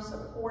behind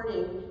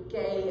supporting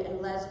gay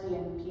and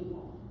lesbian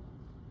people.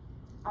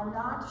 I'm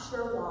not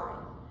sure why.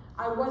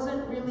 I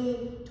wasn't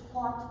really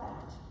taught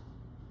that.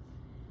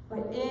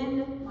 But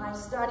in my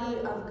study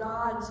of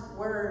God's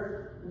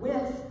word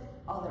with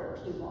other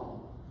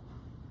people,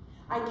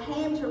 I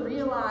came to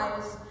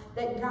realize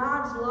that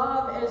God's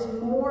love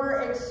is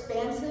more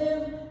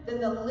expansive than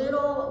the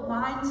little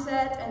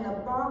mindset and the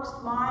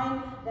boxed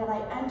mind that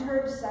I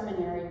entered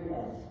seminary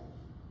with.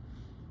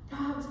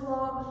 God's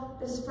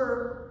love is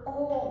for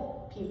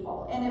all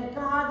people. And if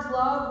God's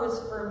love was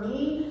for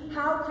me,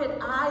 how could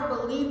I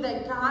believe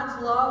that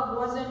God's love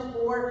wasn't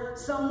for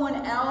someone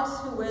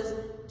else who was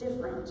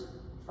different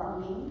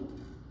from me?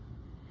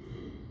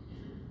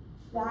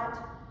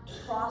 That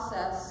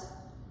process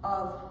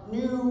of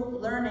new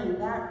learning,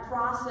 that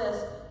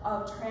process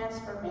of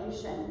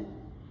transformation,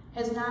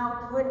 has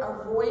now put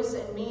a voice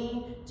in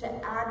me to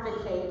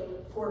advocate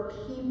for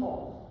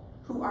people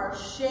who are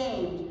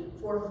shamed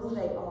for who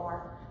they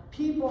are,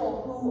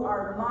 people who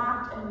are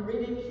mocked and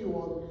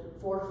ridiculed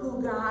for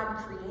who God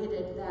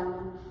created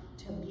them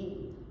to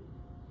be.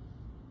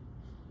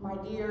 My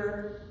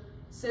dear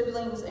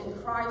siblings in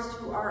Christ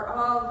who are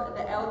of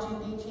the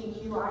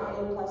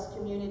LGBTQIA+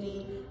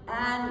 community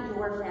and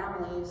your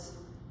families,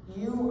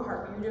 you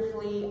are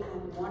beautifully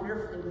and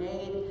wonderfully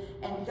made,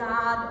 and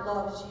God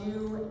loves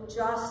you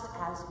just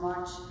as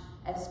much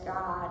as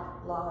God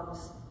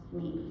loves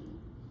me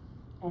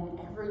and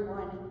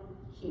everyone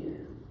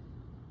here.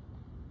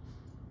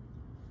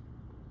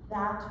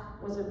 That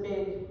was a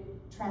big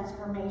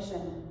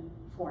transformation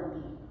for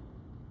me.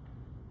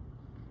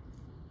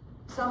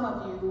 Some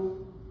of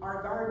you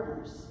are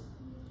gardeners.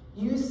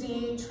 You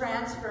see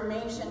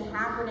transformation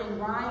happening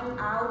right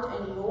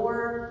out in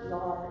your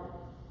yard.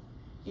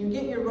 You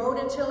get your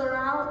rototiller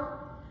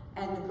out,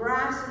 and the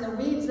grass and the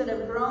weeds that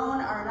have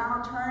grown are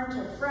now turned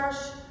to fresh,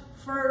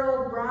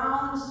 fertile,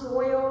 brown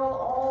soil,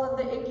 all of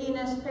the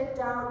ickiness picked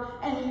out,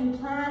 and you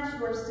plant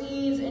your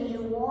seeds and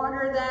you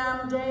water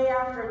them day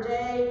after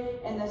day,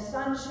 and the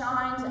sun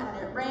shines and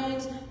it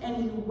rains,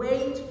 and you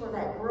wait for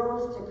that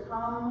growth to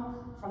come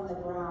from the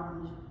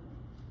ground.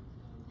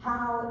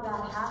 How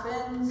that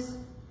happens,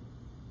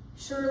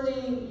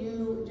 surely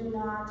you do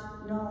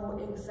not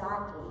know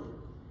exactly.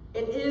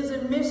 It is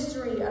a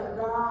mystery of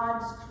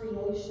God's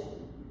creation.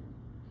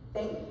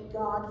 Thank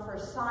God for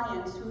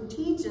science, who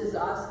teaches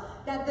us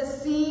that the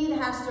seed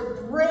has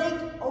to break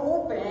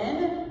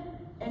open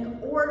in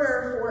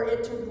order for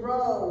it to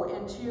grow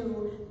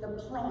into the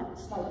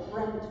plants like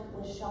Brent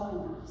was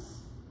showing us.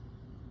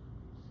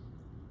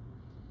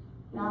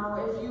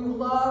 Now, if you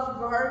love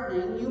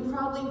gardening, you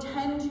probably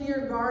tend to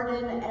your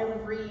garden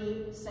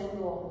every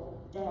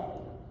single day.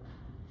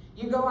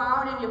 You go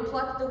out and you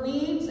pluck the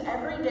weeds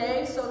every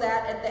day so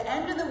that at the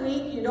end of the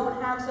week you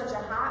don't have such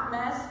a hot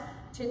mess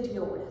to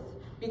deal with.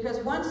 Because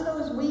once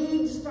those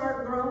weeds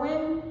start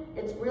growing,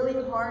 it's really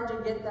hard to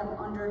get them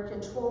under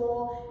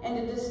control and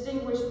to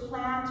distinguish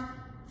plant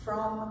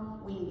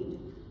from weed.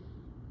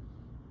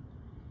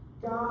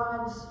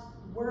 God's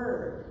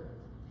word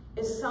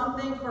is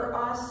something for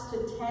us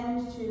to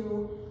tend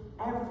to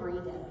every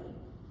day.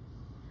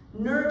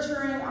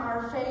 Nurturing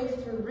our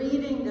faith through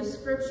reading the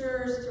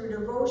scriptures, through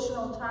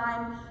devotional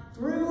time,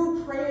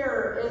 through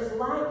prayer is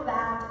like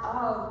that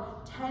of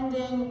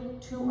tending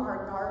to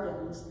our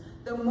gardens.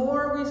 The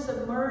more we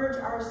submerge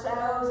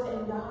ourselves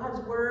in God's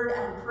word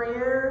and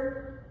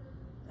prayer,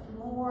 the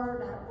more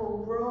that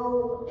will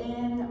grow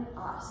in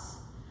us.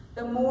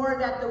 The more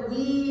that the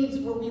weeds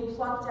will be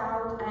plucked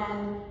out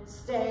and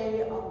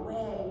stay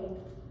away.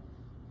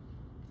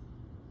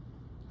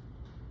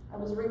 I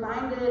was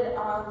reminded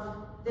of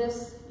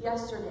this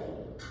yesterday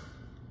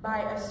by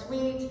a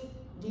sweet,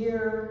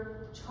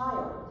 dear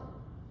child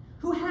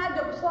who had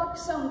to pluck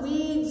some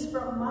weeds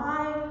from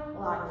my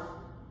life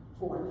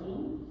for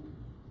me.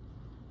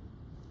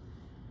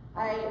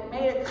 I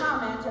made a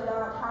comment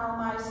about how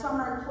my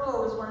summer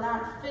clothes were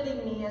not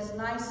fitting me as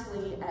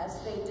nicely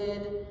as they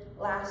did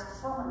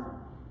last summer.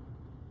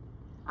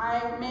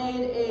 I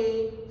made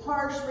a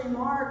harsh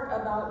remark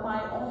about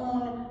my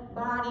own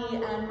body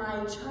and my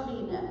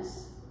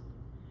chubbiness,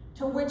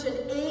 to which an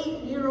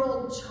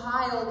 8-year-old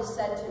child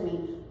said to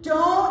me,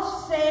 "Don't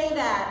say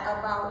that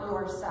about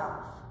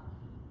yourself."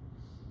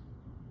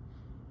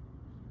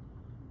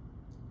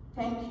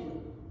 Thank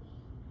you,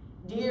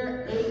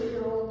 dear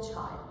 8-year-old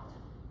child,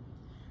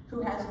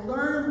 who has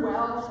learned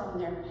well from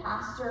their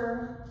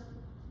pastor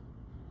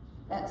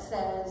that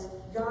says,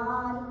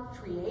 God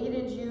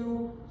created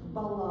you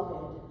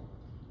beloved,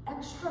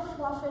 extra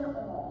fluff and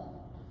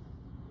all.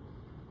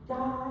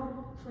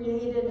 God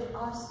created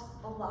us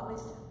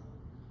beloved.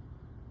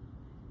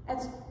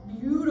 It's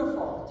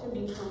beautiful to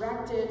be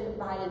corrected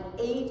by an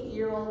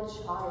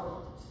 8-year-old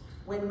child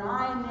when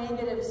my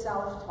negative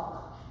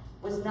self-talk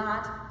was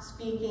not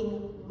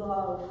speaking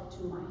love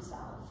to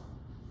myself.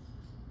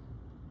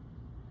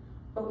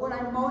 But what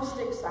I'm most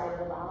excited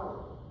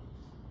about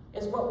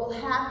is what will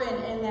happen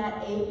in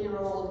that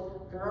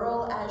 8-year-old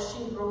girl as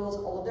she grows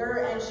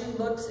older and she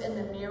looks in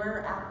the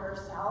mirror at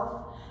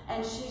herself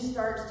and she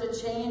starts to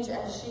change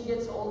as she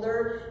gets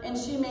older, and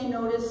she may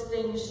notice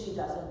things she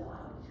doesn't like.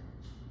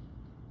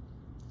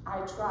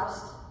 I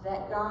trust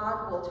that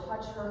God will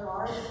touch her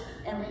heart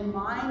and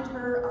remind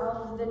her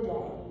of the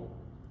day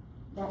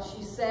that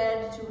she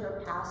said to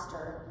her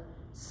pastor,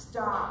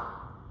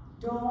 "Stop,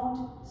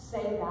 don't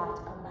say that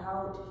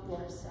about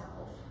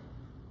yourself."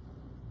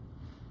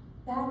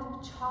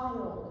 That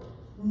child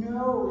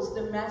knows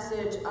the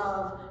message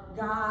of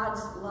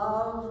God's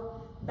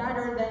love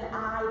better than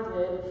I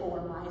did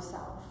for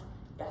myself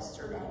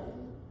yesterday.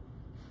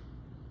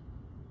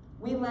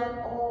 We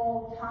let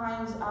all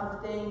kinds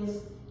of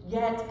things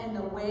get in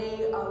the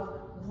way of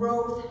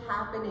growth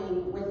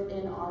happening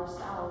within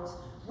ourselves.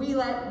 We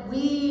let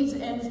weeds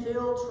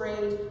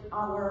infiltrate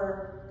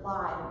our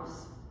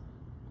lives.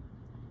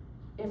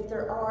 if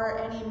there are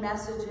any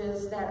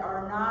messages that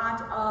are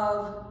not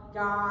of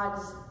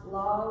God's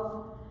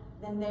love,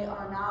 then they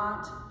are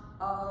not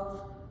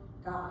of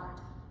God.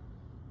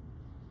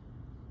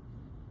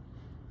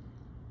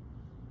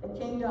 The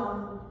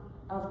kingdom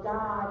of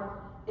God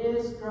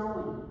is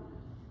growing.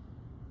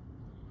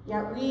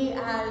 Yet we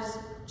as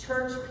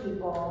church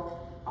people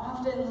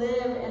often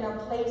live in a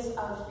place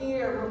of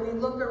fear when we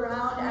look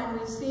around and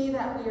we see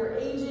that we are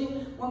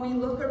aging, when we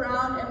look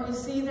around and we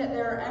see that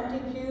there are empty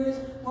pews,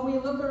 when we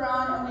look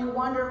around and we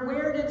wonder,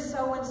 where did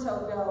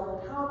so-and-so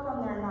go? How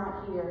come they're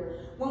not here?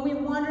 When we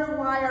wonder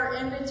why our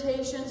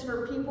invitations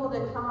for people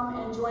to come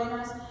and join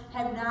us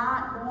have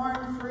not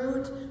borne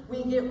fruit,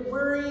 we get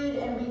worried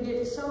and we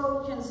get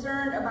so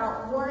concerned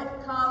about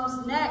what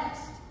comes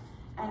next.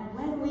 And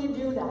when we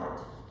do that,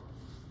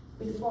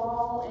 we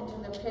fall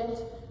into the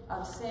pit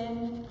of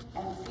sin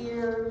and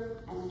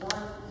fear and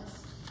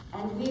darkness.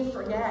 And we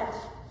forget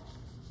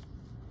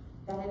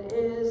that it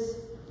is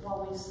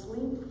while we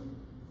sleep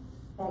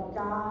that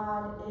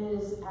God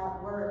is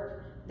at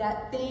work,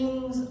 that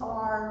things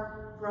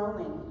are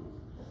growing.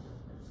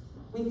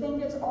 We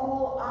think it's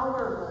all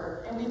our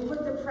work, and we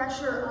put the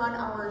pressure on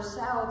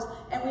ourselves,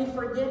 and we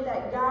forget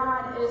that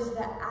God is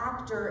the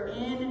actor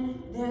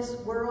in this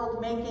world,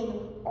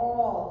 making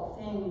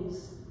all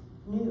things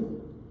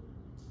new.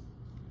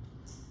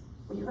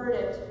 We heard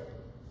it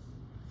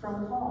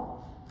from Paul.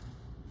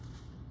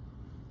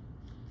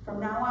 From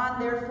now on,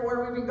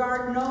 therefore, we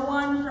regard no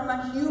one from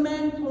a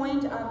human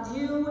point of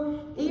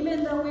view,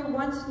 even though we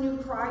once knew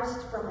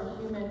Christ from a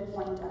human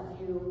point of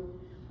view.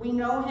 We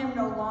know him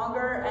no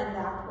longer in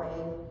that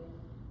way.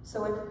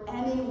 So if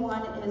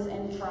anyone is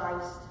in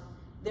Christ,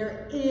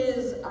 there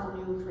is a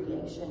new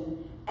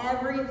creation.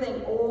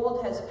 Everything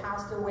old has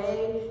passed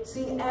away.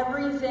 See,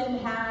 everything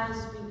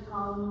has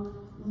become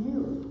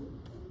new.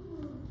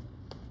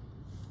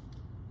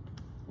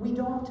 We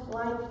don't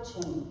like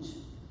change,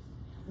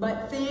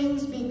 but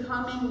things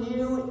becoming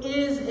new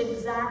is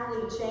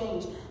exactly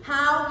change.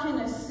 How can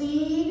a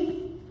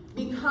seed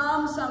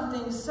become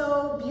something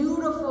so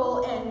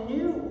beautiful and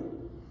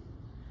new?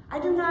 I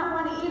do not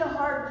want to eat a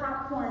hard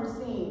popcorn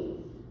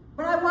seed,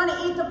 but I want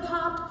to eat the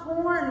popped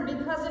corn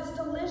because it's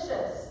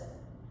delicious.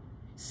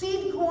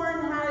 Seed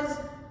corn has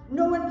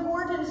no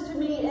importance to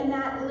me in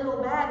that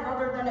little bag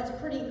other than it's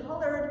pretty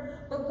colored,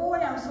 but boy,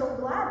 I'm so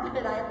glad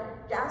that I have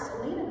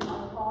gasoline in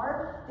my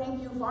car.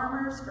 Thank you,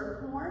 farmers,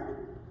 for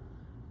corn.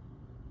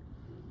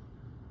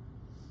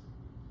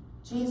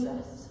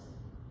 Jesus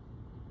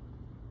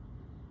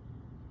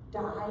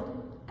died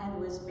and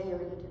was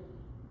buried.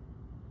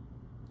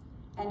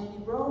 And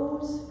he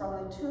rose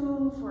from the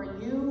tomb for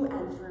you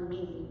and for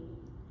me.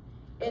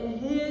 In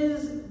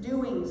his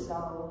doing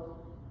so,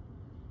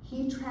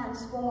 he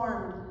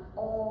transformed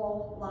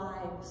all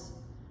lives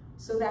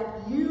so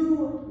that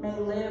you may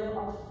live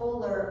a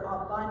fuller,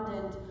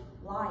 abundant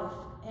life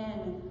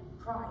in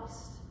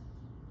Christ.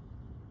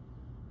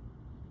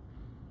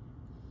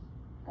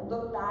 I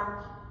look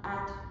back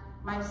at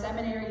my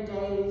seminary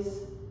days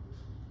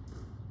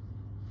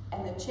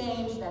and the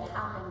change that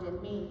happened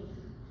in me.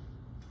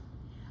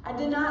 I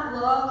did not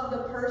love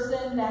the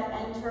person that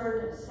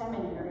entered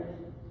seminary,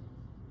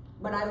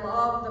 but I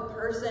love the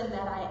person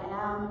that I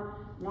am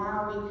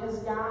now because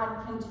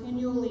God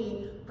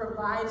continually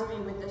provides me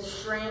with the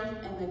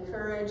strength and the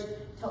courage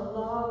to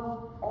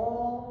love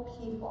all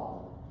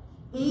people,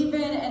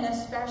 even and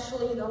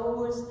especially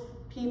those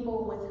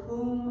people with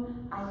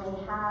whom I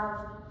may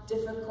have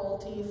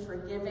difficulty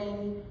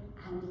forgiving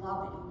and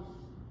loving.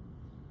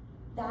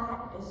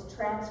 That is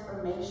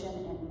transformation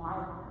in my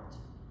heart.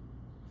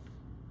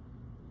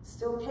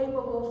 Still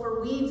capable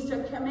for weeds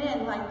to come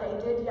in like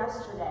they did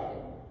yesterday.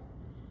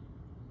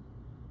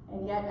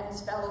 And yet,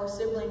 as fellow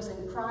siblings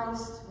in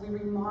Christ, we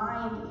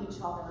remind each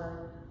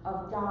other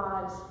of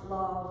God's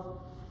love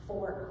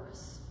for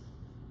us.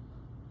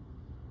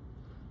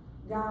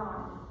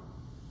 God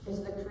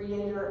is the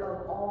creator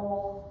of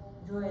all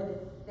good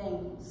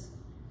things.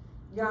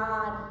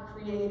 God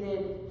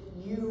created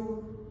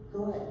you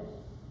good.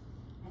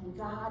 And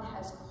God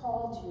has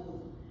called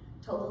you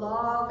to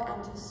love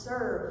and to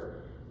serve,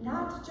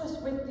 not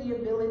just with the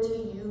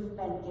ability you've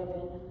been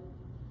given,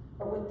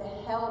 but with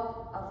the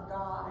help of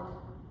God,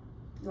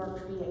 your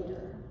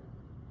Creator.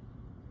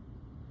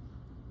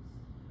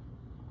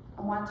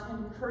 I want to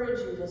encourage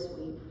you this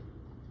week.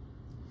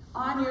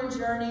 On your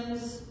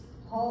journeys,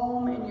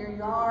 home, in your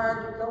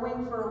yard,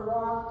 going for a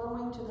walk,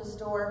 going to the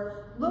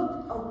store, look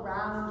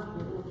around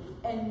you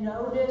and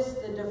notice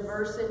the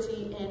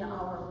diversity in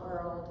our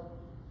world.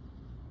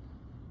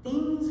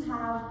 Things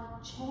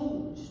have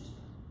changed.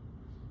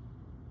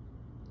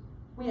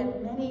 We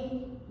have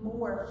many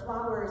more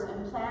flowers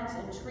and plants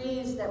and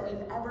trees that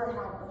we've ever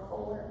had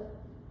before.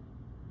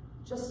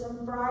 Just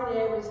on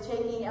Friday, I was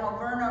taking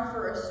Alverna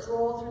for a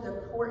stroll through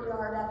the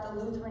courtyard at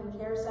the Lutheran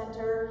Care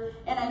Center,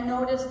 and I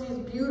noticed these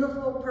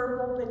beautiful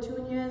purple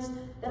petunias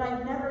that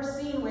I've never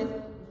seen with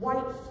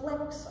white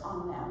flecks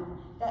on them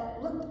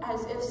that looked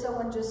as if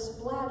someone just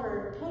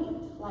splattered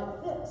paint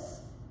like this.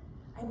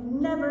 I've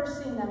never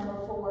seen them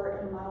before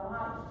in my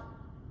life.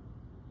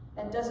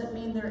 that doesn't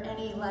mean they're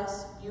any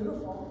less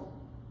beautiful.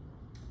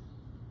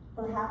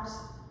 Perhaps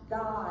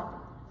God,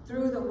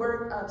 through the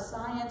work of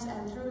science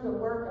and through the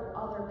work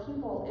of other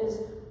people, is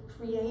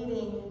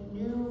creating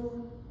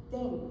new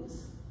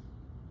things.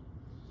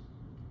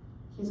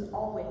 He's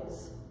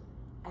always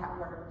at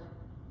work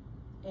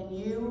in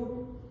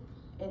you,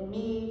 in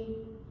me,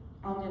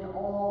 and in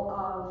all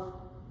of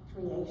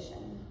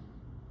creation.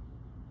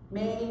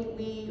 May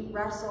we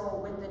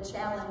wrestle with the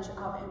challenge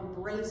of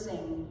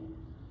embracing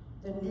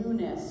the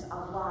newness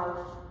of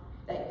life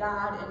that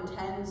God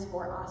intends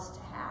for us to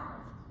have.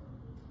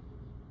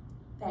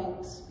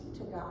 Thanks be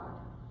to God.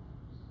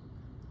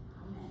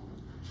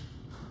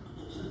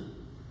 Amen.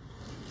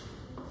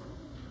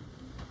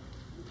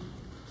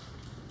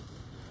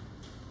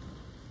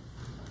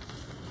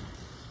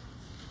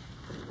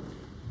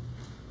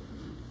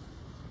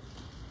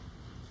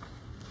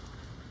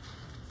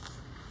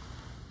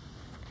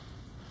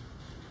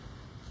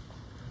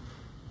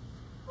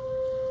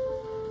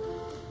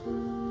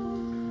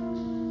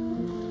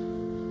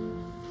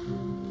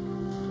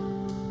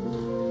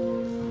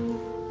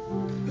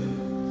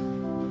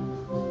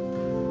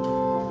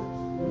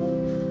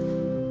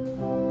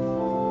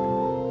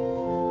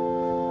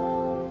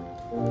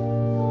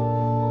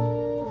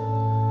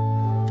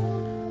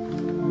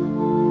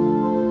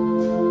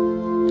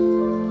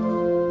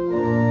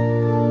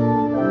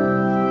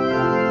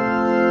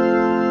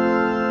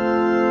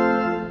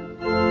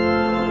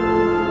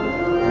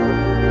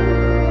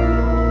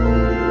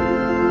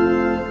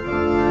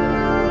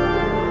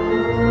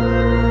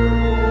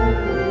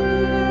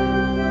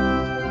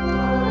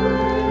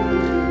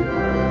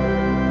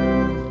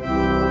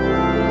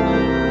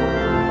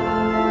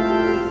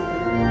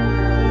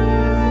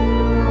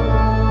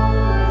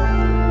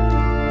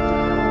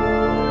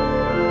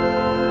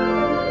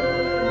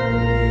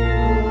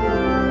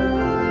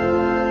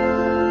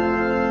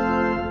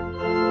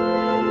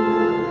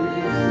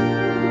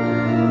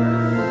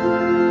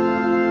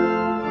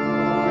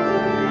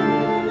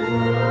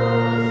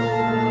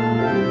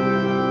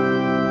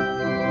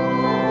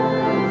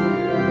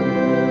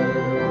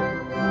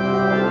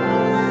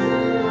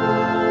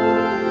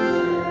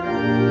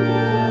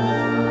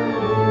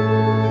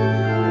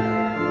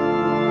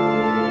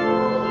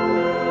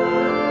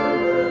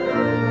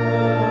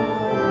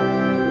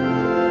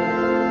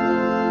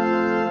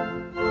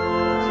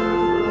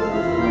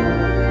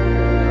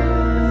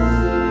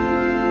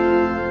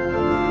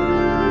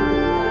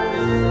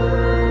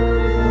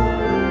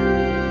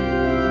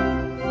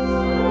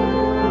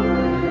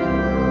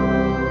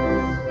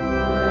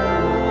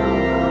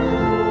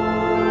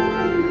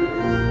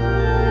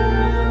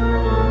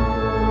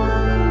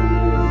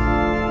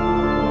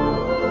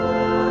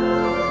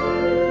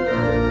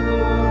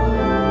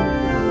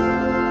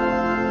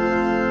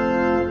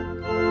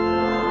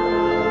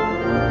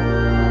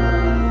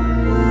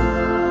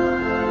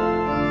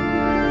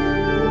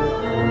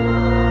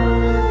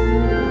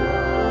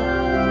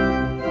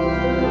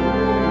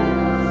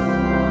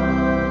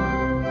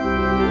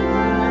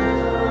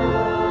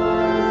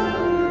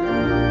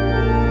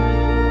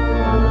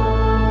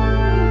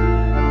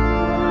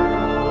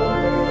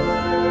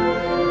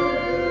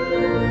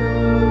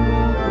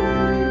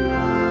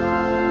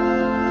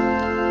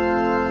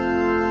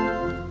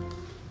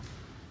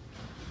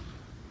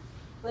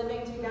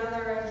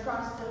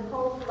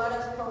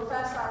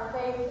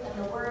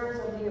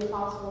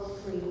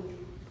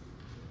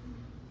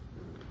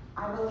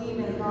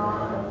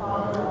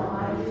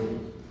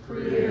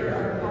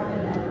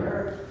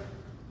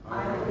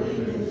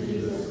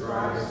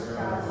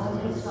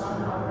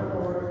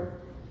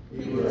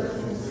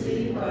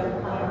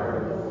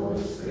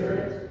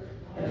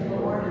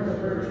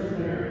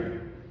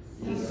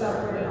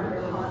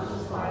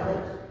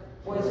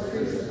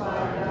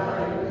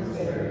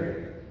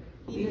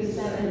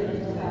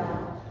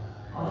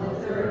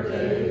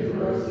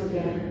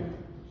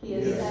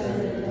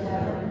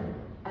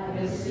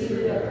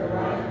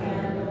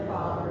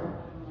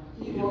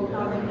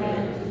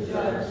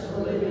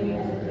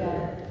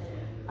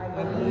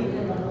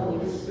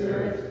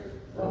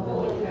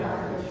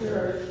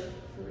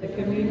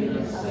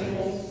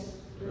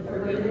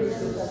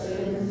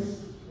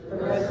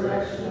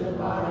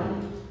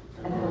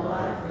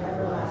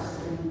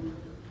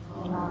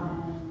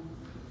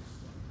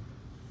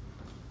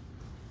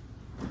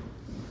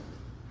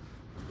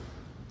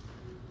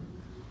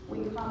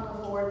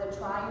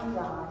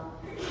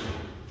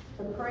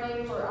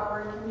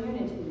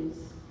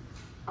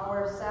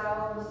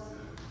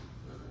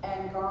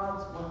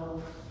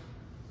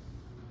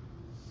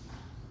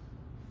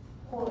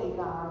 Holy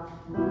God,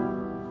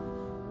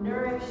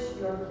 nourish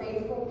your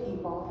faithful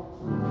people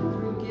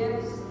through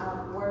gifts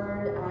of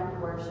word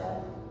and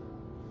worship.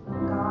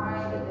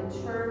 Guide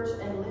the church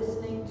in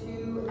listening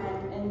to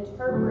and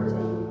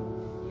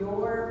interpreting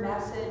your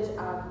message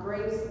of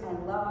grace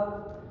and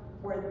love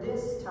for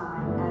this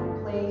time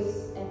and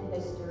place in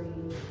history.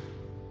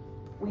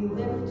 We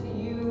lift to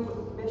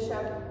you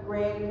Bishop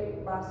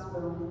Greg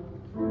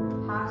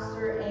Busboom,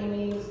 Pastor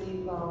Amy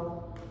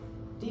Zieglo,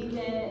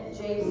 Deacon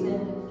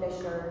Jason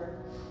Fisher,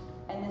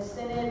 and the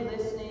Synod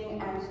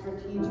Listening and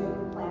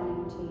Strategic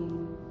Planning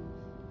Team.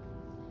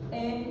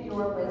 In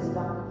your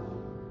wisdom,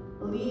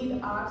 lead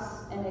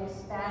us in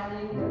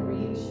expanding the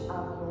reach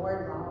of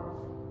your love.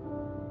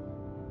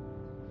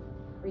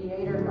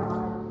 Creator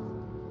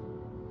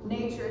God,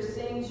 nature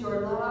sings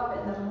your love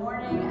in the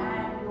morning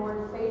and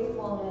your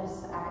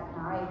faithfulness at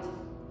night.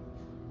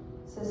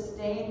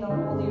 Sustain the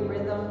holy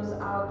rhythms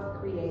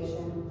of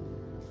creation,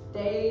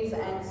 days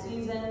and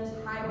seasons,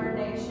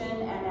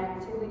 hibernation and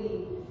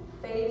activity,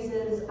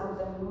 phases of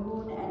the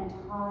moon and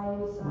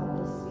tides of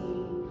the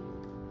sea.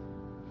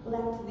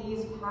 Let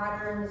these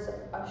patterns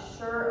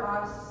assure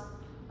us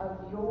of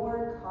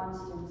your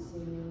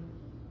constancy.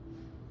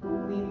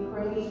 We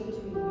pray to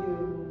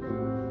you.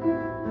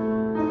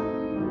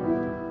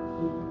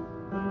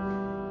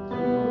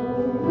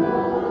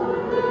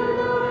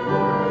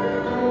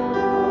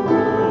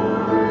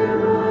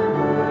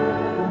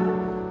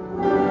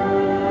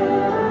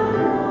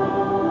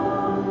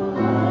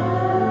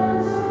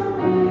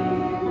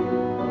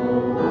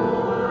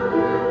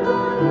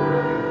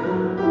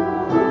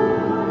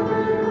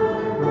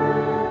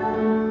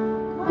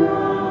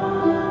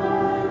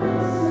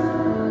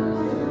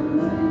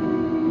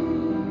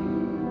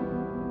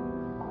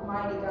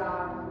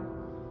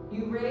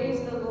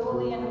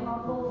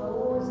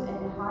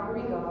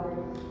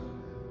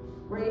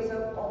 Raise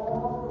up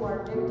all who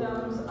are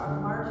victims of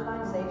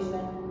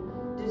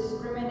marginalization,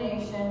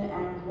 discrimination,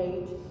 and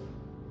hate.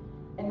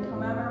 In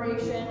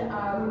commemoration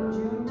of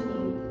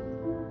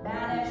Juneteenth,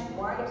 banish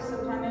white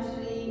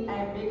supremacy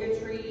and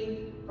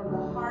bigotry from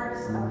the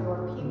hearts of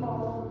your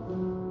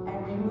people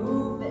and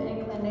remove the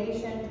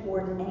inclination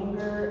toward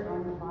anger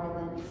and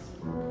violence.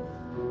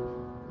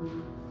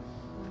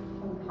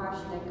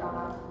 Compassionate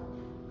God,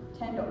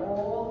 tend to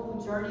all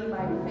who journey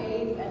by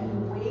faith and who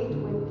wait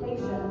with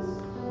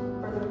patience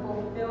for the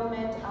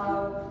fulfillment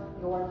of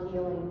your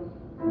healing.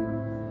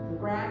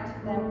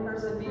 Grant them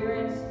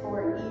perseverance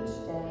for each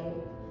day.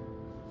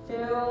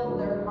 Fill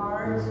their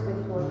hearts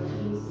with your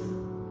peace.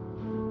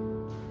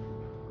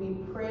 We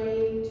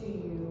pray to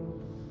you.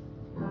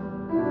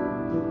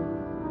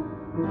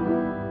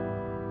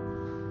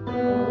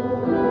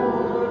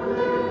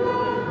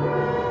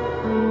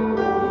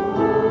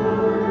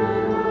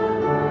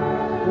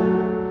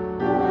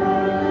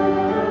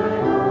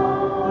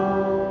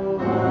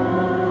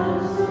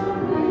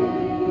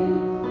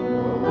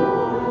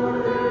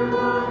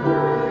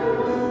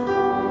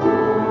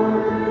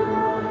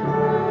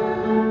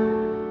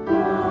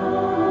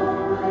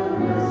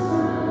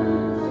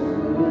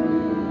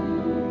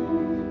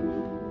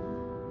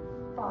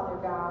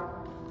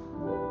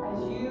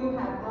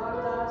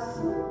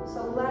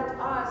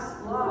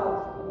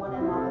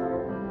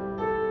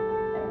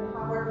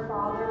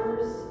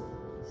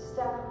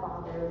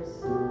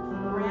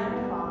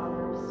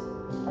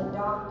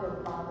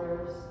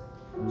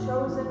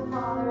 Chosen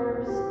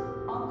fathers,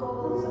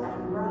 uncles,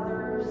 and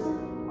brothers,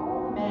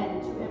 all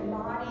men, to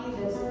embody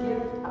this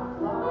gift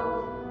of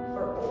love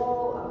for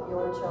all of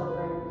your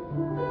children.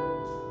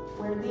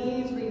 Where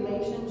these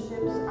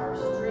relationships are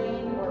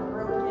strained or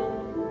broken,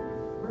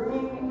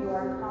 bring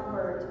your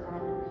comfort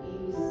and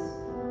peace.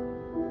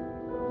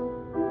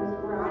 With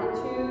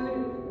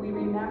gratitude, we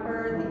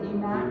remember the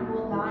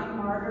Emmanuel 9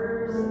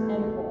 martyrs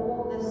and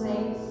all the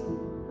saints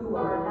who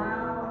are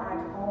now at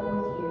home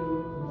with you.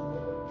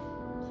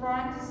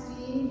 Plant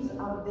seeds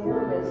of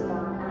their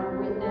wisdom and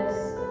witness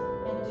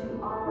into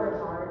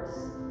our hearts,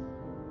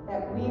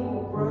 that we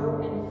will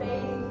grow in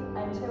faith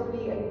until we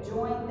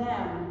join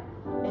them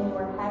in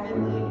your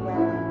heavenly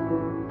dwelling.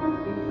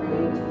 We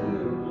pray to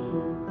you.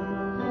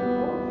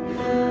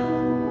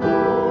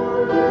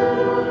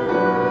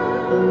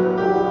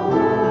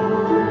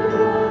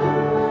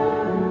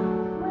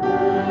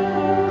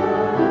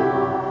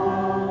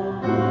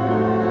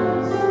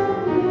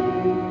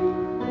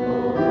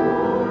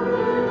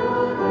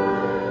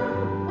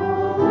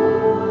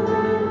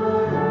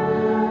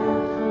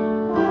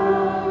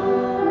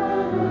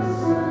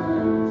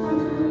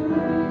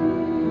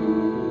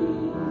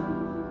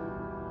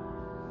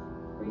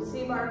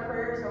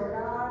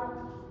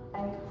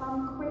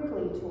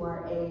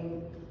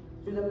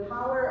 Through the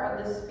power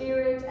of the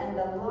Spirit and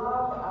the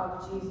love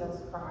of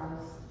Jesus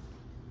Christ.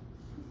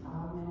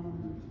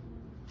 Amen.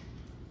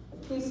 The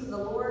peace of the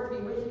Lord be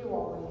with you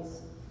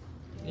always.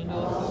 And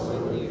also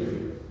with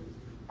you.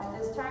 At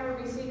this time,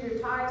 we receive your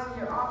tithes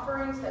and your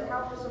offerings that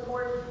help to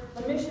support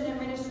the mission and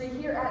ministry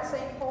here at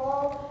St.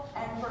 Paul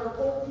and for the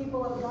whole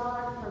people of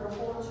God, for the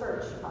whole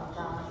church of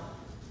God.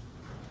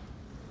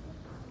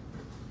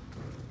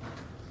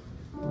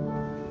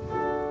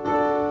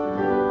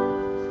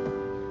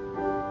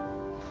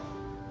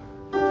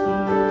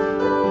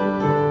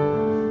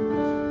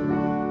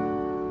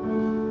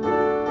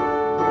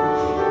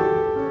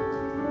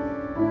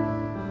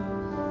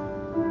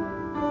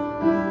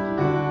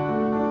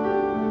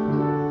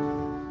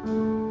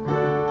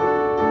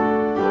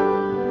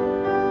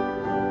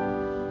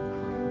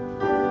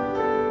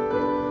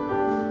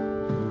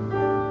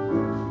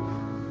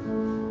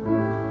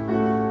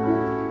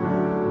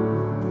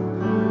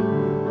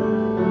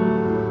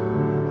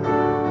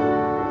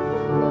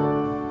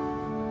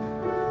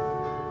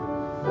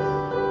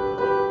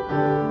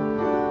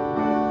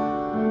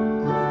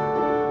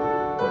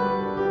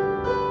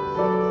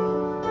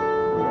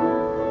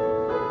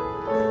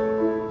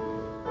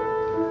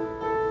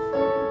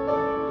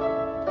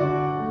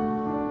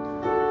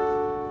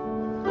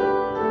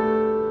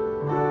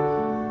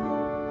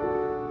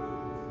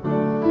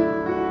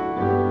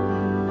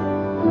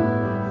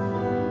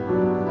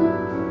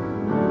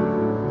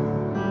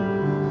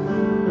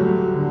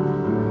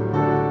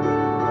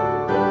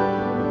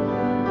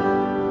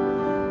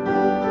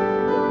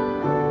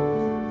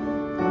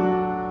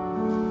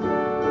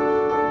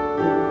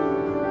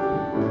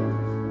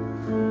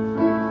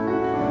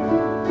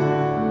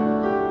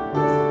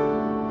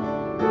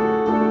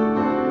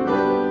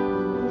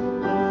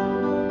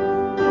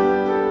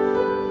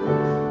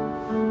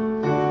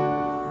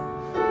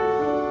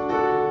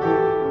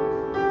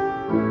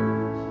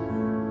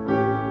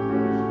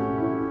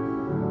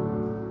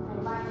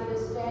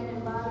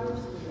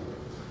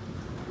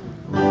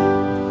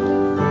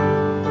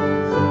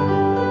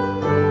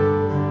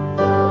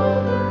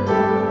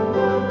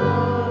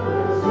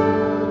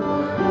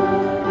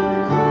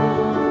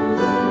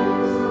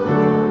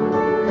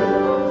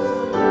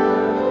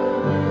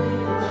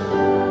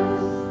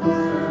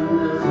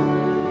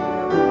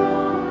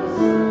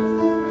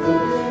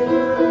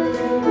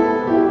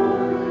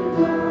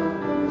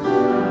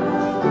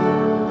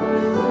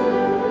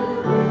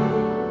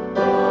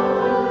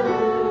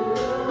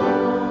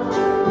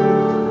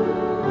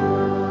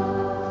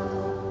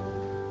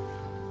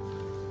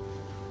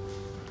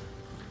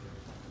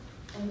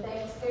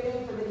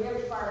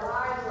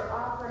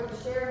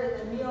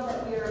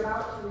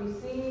 about to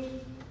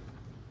receive,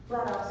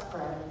 let us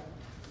pray.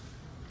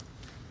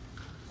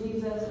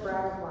 Jesus,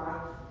 bread of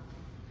life,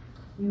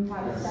 you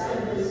have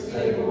set this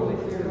table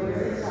with your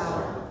very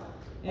self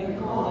and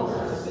called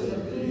us to the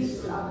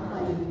feast of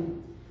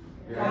plenty.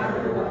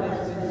 Gather what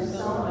has been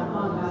sown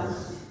among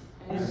us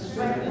and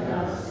strengthen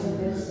us in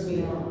this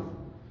meal.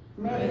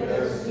 Make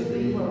us to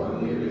be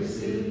what we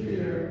receive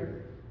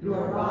here,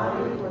 your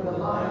body for the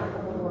life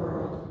of the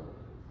world.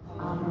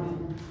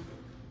 Amen.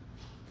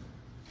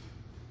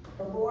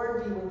 The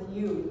Lord be with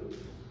you.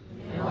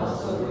 And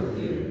also with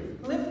you.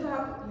 Lift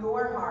up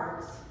your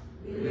hearts.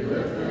 We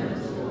lift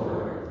them to the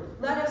Lord.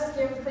 Let us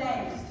give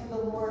thanks to the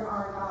Lord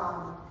our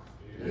God.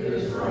 It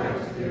is right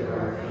to give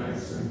our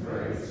thanks and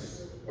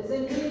praise. It's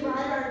indeed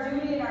right, our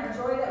duty and our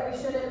joy, that we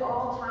should at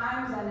all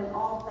times and in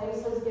all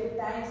places give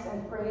thanks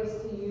and praise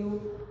to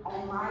you,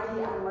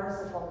 Almighty and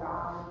merciful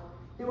God,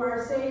 through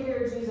our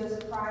Savior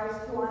Jesus Christ,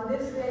 who on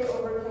this day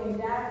overcame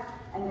death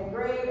and the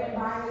grave, and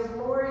by his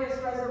glorious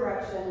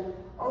resurrection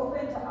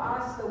opened to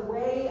us the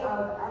way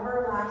of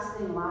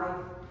everlasting life.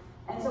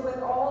 And so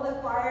with all the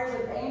choirs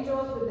of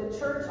angels, with the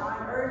church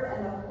on earth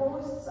and the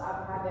hosts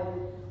of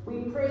heaven,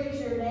 we praise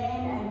your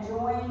name and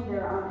join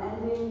their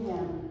unending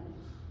hymn.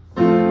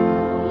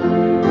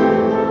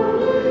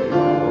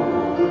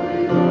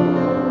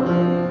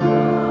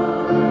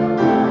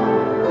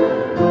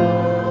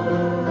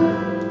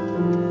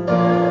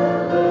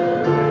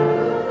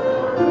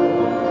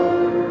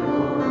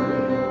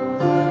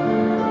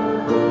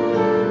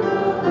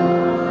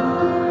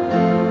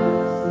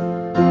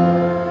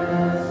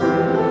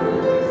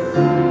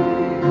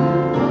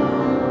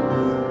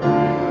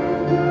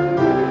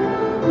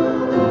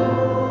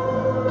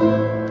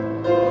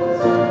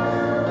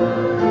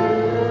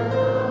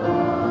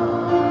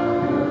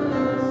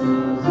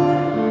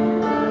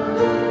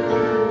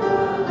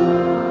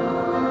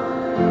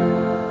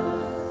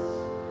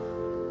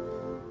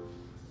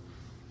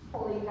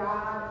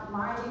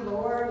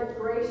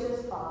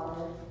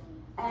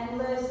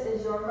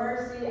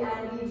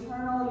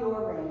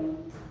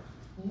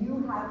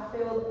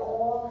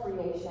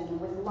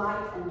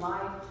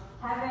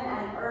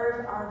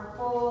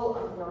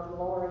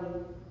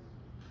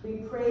 We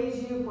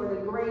praise you for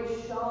the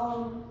grace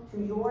shown to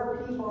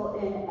your people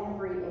in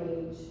every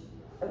age.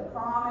 The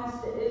promise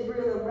to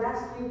Israel, the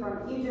rescue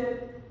from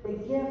Egypt, the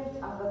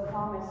gift of the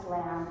promised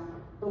land,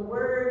 the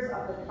words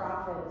of the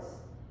prophets,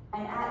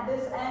 and at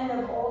this end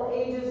of all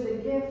ages, the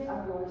gift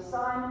of your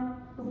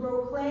Son, who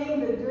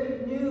proclaimed the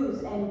good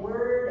news in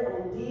word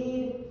and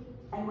deed,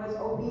 and was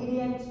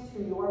obedient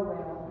to your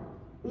will,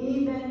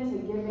 even to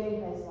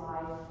giving his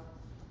life.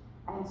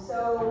 And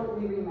so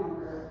we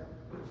remember.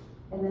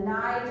 In the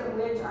night in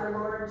which our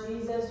Lord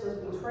Jesus was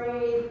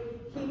betrayed,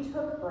 he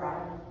took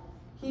bread.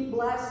 He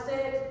blessed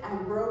it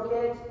and broke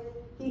it.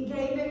 He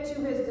gave it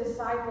to his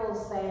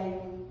disciples,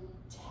 saying,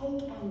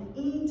 "Take and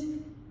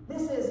eat.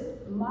 This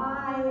is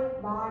my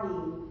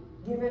body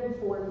given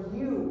for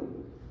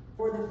you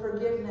for the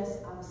forgiveness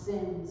of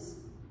sins.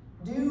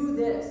 Do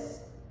this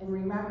in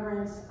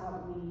remembrance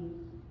of me."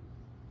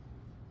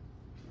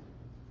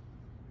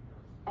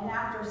 And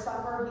after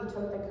supper, he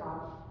took the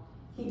cup.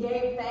 He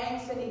gave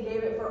thanks and he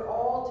gave it for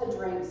all to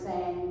drink,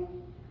 saying,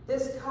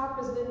 "This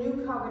cup is the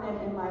new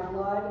covenant in my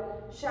blood,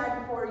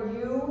 shed for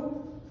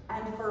you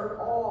and for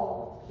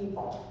all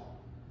people,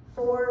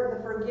 for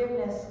the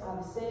forgiveness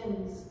of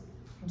sins.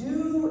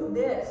 Do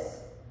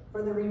this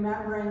for the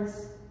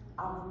remembrance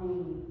of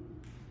me."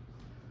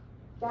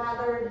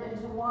 Gathered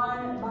into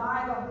one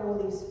by the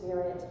Holy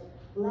Spirit,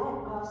 let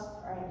us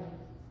pray.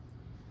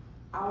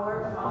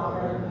 Our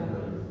Father,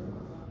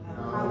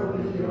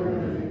 hallowed be your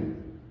name.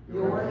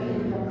 Your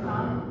kingdom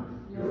come,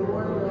 your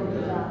will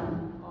be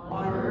done,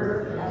 on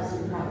earth as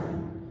in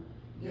heaven.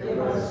 Give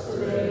us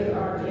today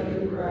our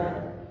daily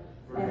bread,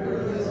 and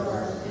forgive us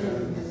our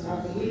sins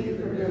as we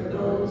forgive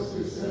those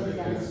who sin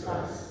against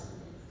us.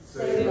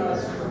 Save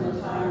us from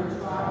the time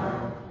of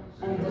trial,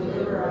 and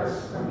deliver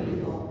us from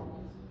evil.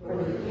 For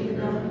the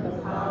kingdom,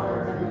 the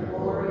power, and the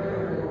glory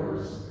are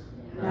yours,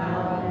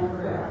 now and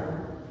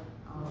forever.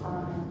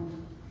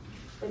 Amen.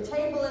 The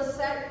table is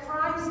set.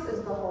 Christ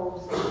is the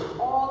host.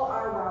 All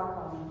are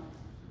welcome.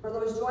 For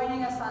those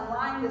joining us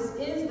online, this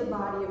is the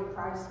body of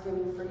Christ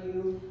given for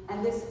you,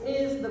 and this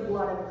is the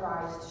blood of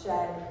Christ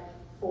shed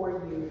for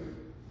you.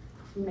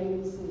 You may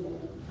be seated.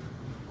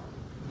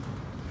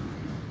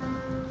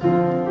 Thank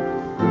you.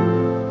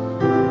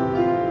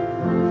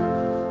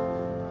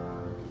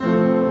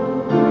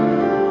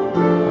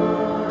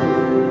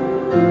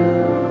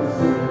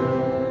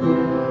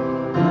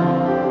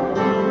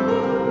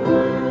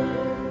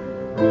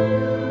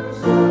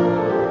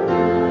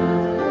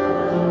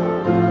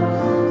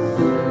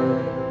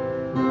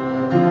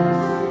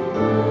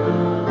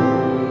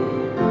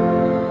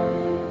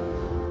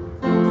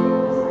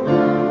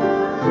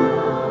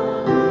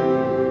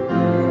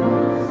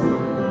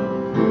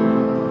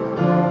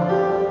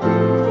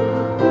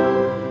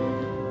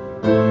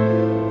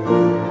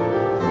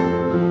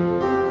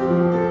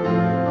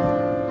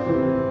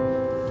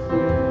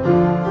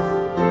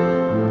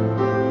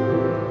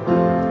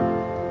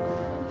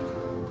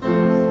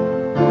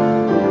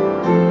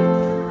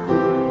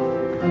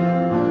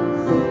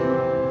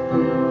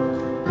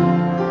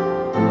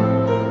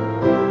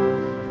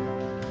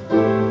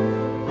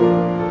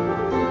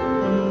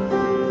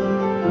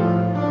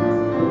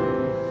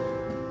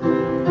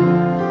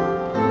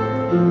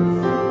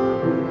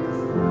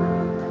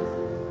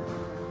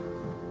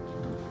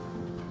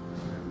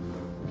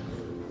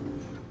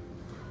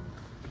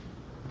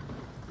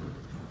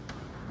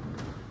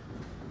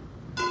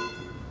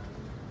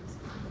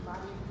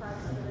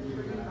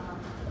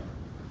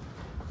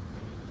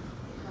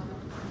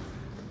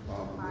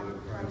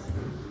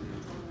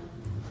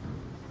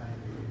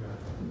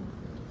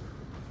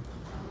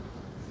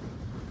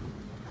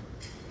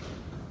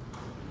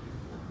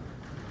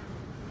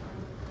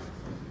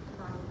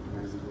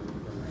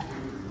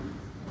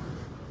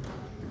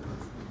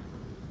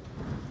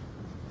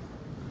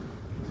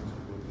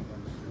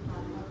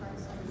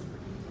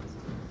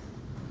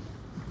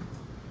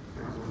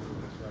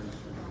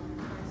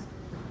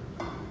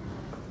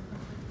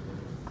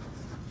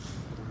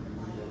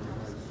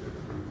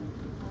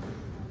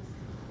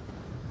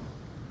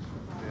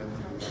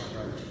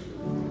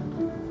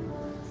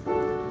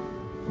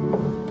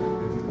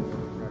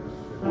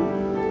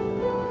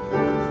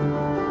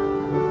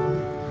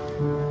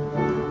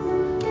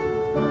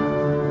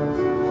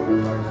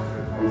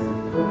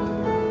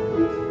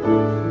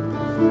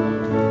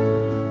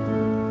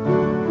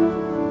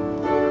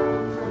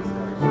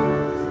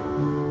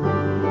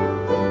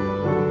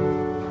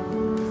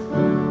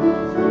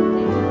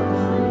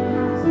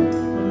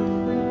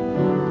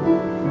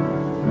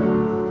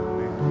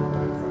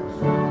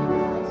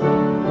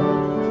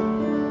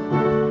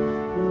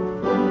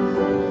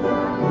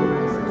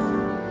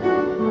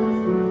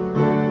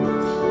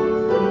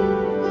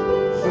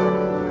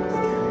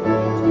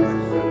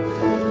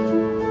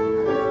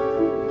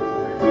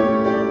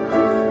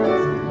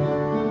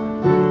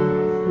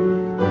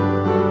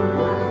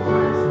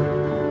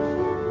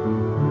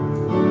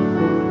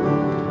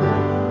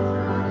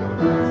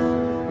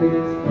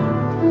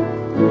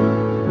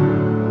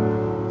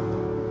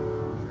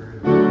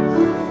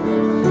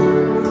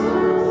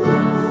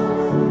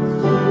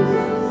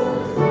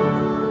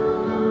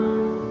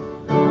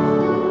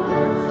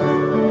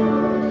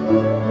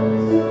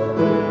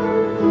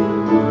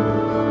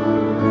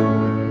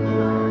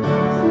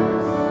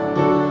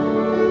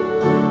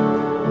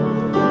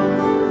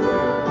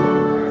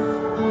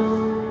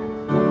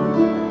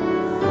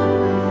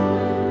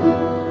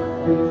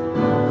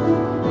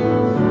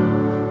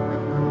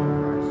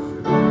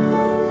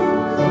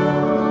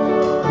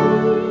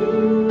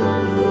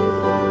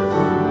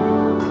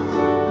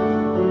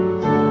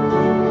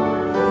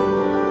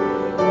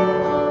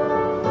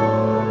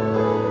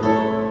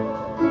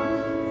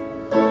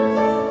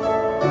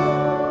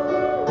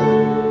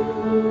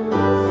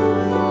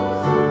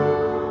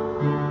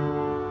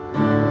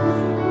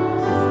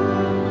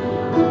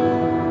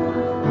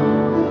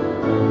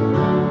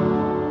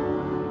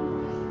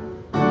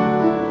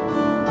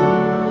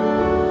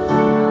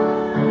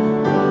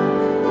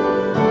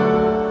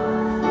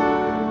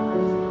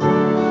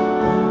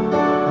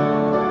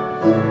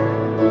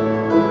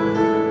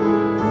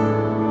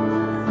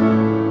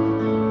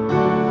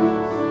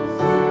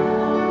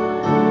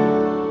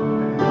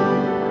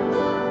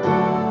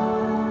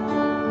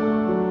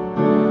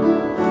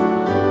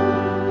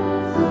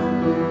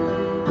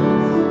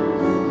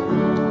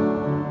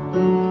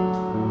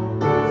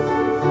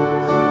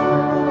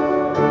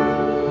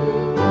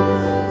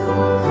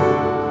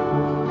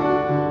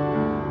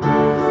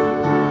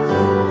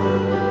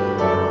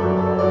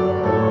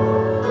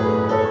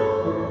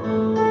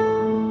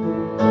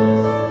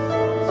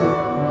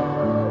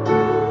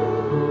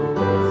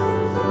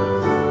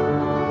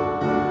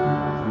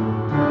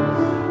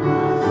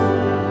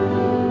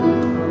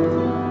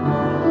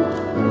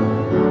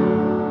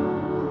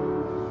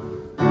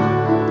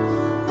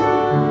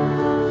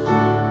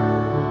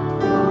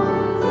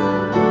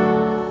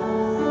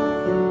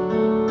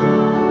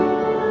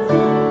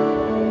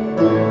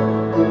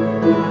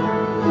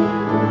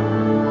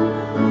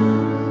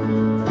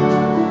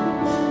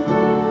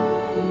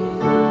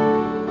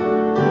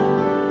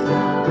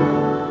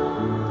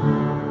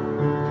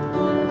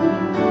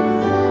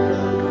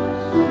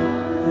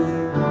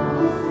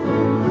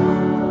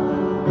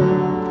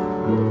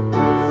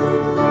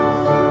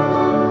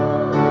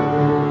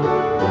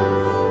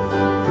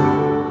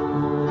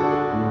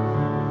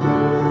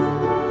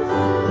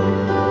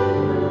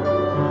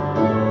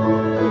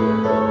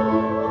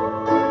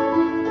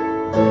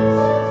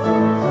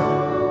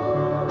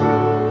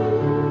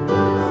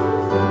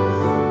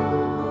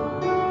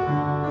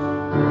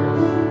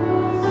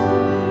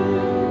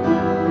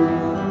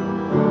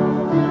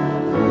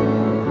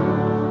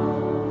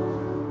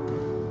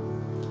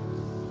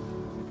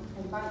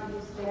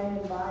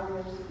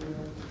 your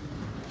Spirit.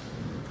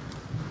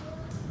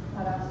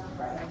 Let us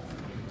pray.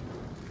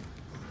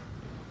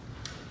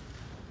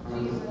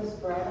 Jesus,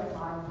 bread of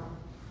life,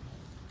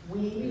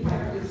 we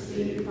have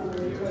received from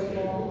your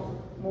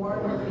table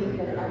more than we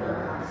could ever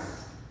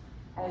ask.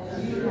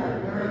 As you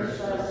have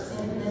nourished us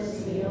in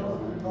this meal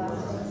and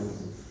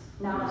blessings,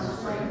 now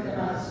strengthen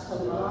us to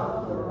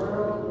love the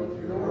world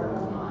with your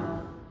own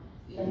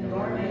life. In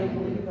your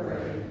name we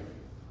pray.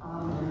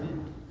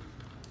 Amen.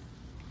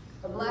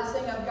 The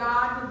blessing of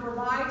God who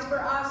provides for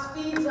us,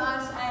 feeds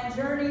us, and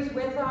journeys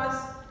with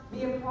us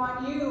be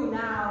upon you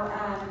now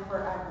and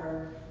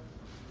forever.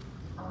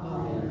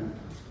 Amen.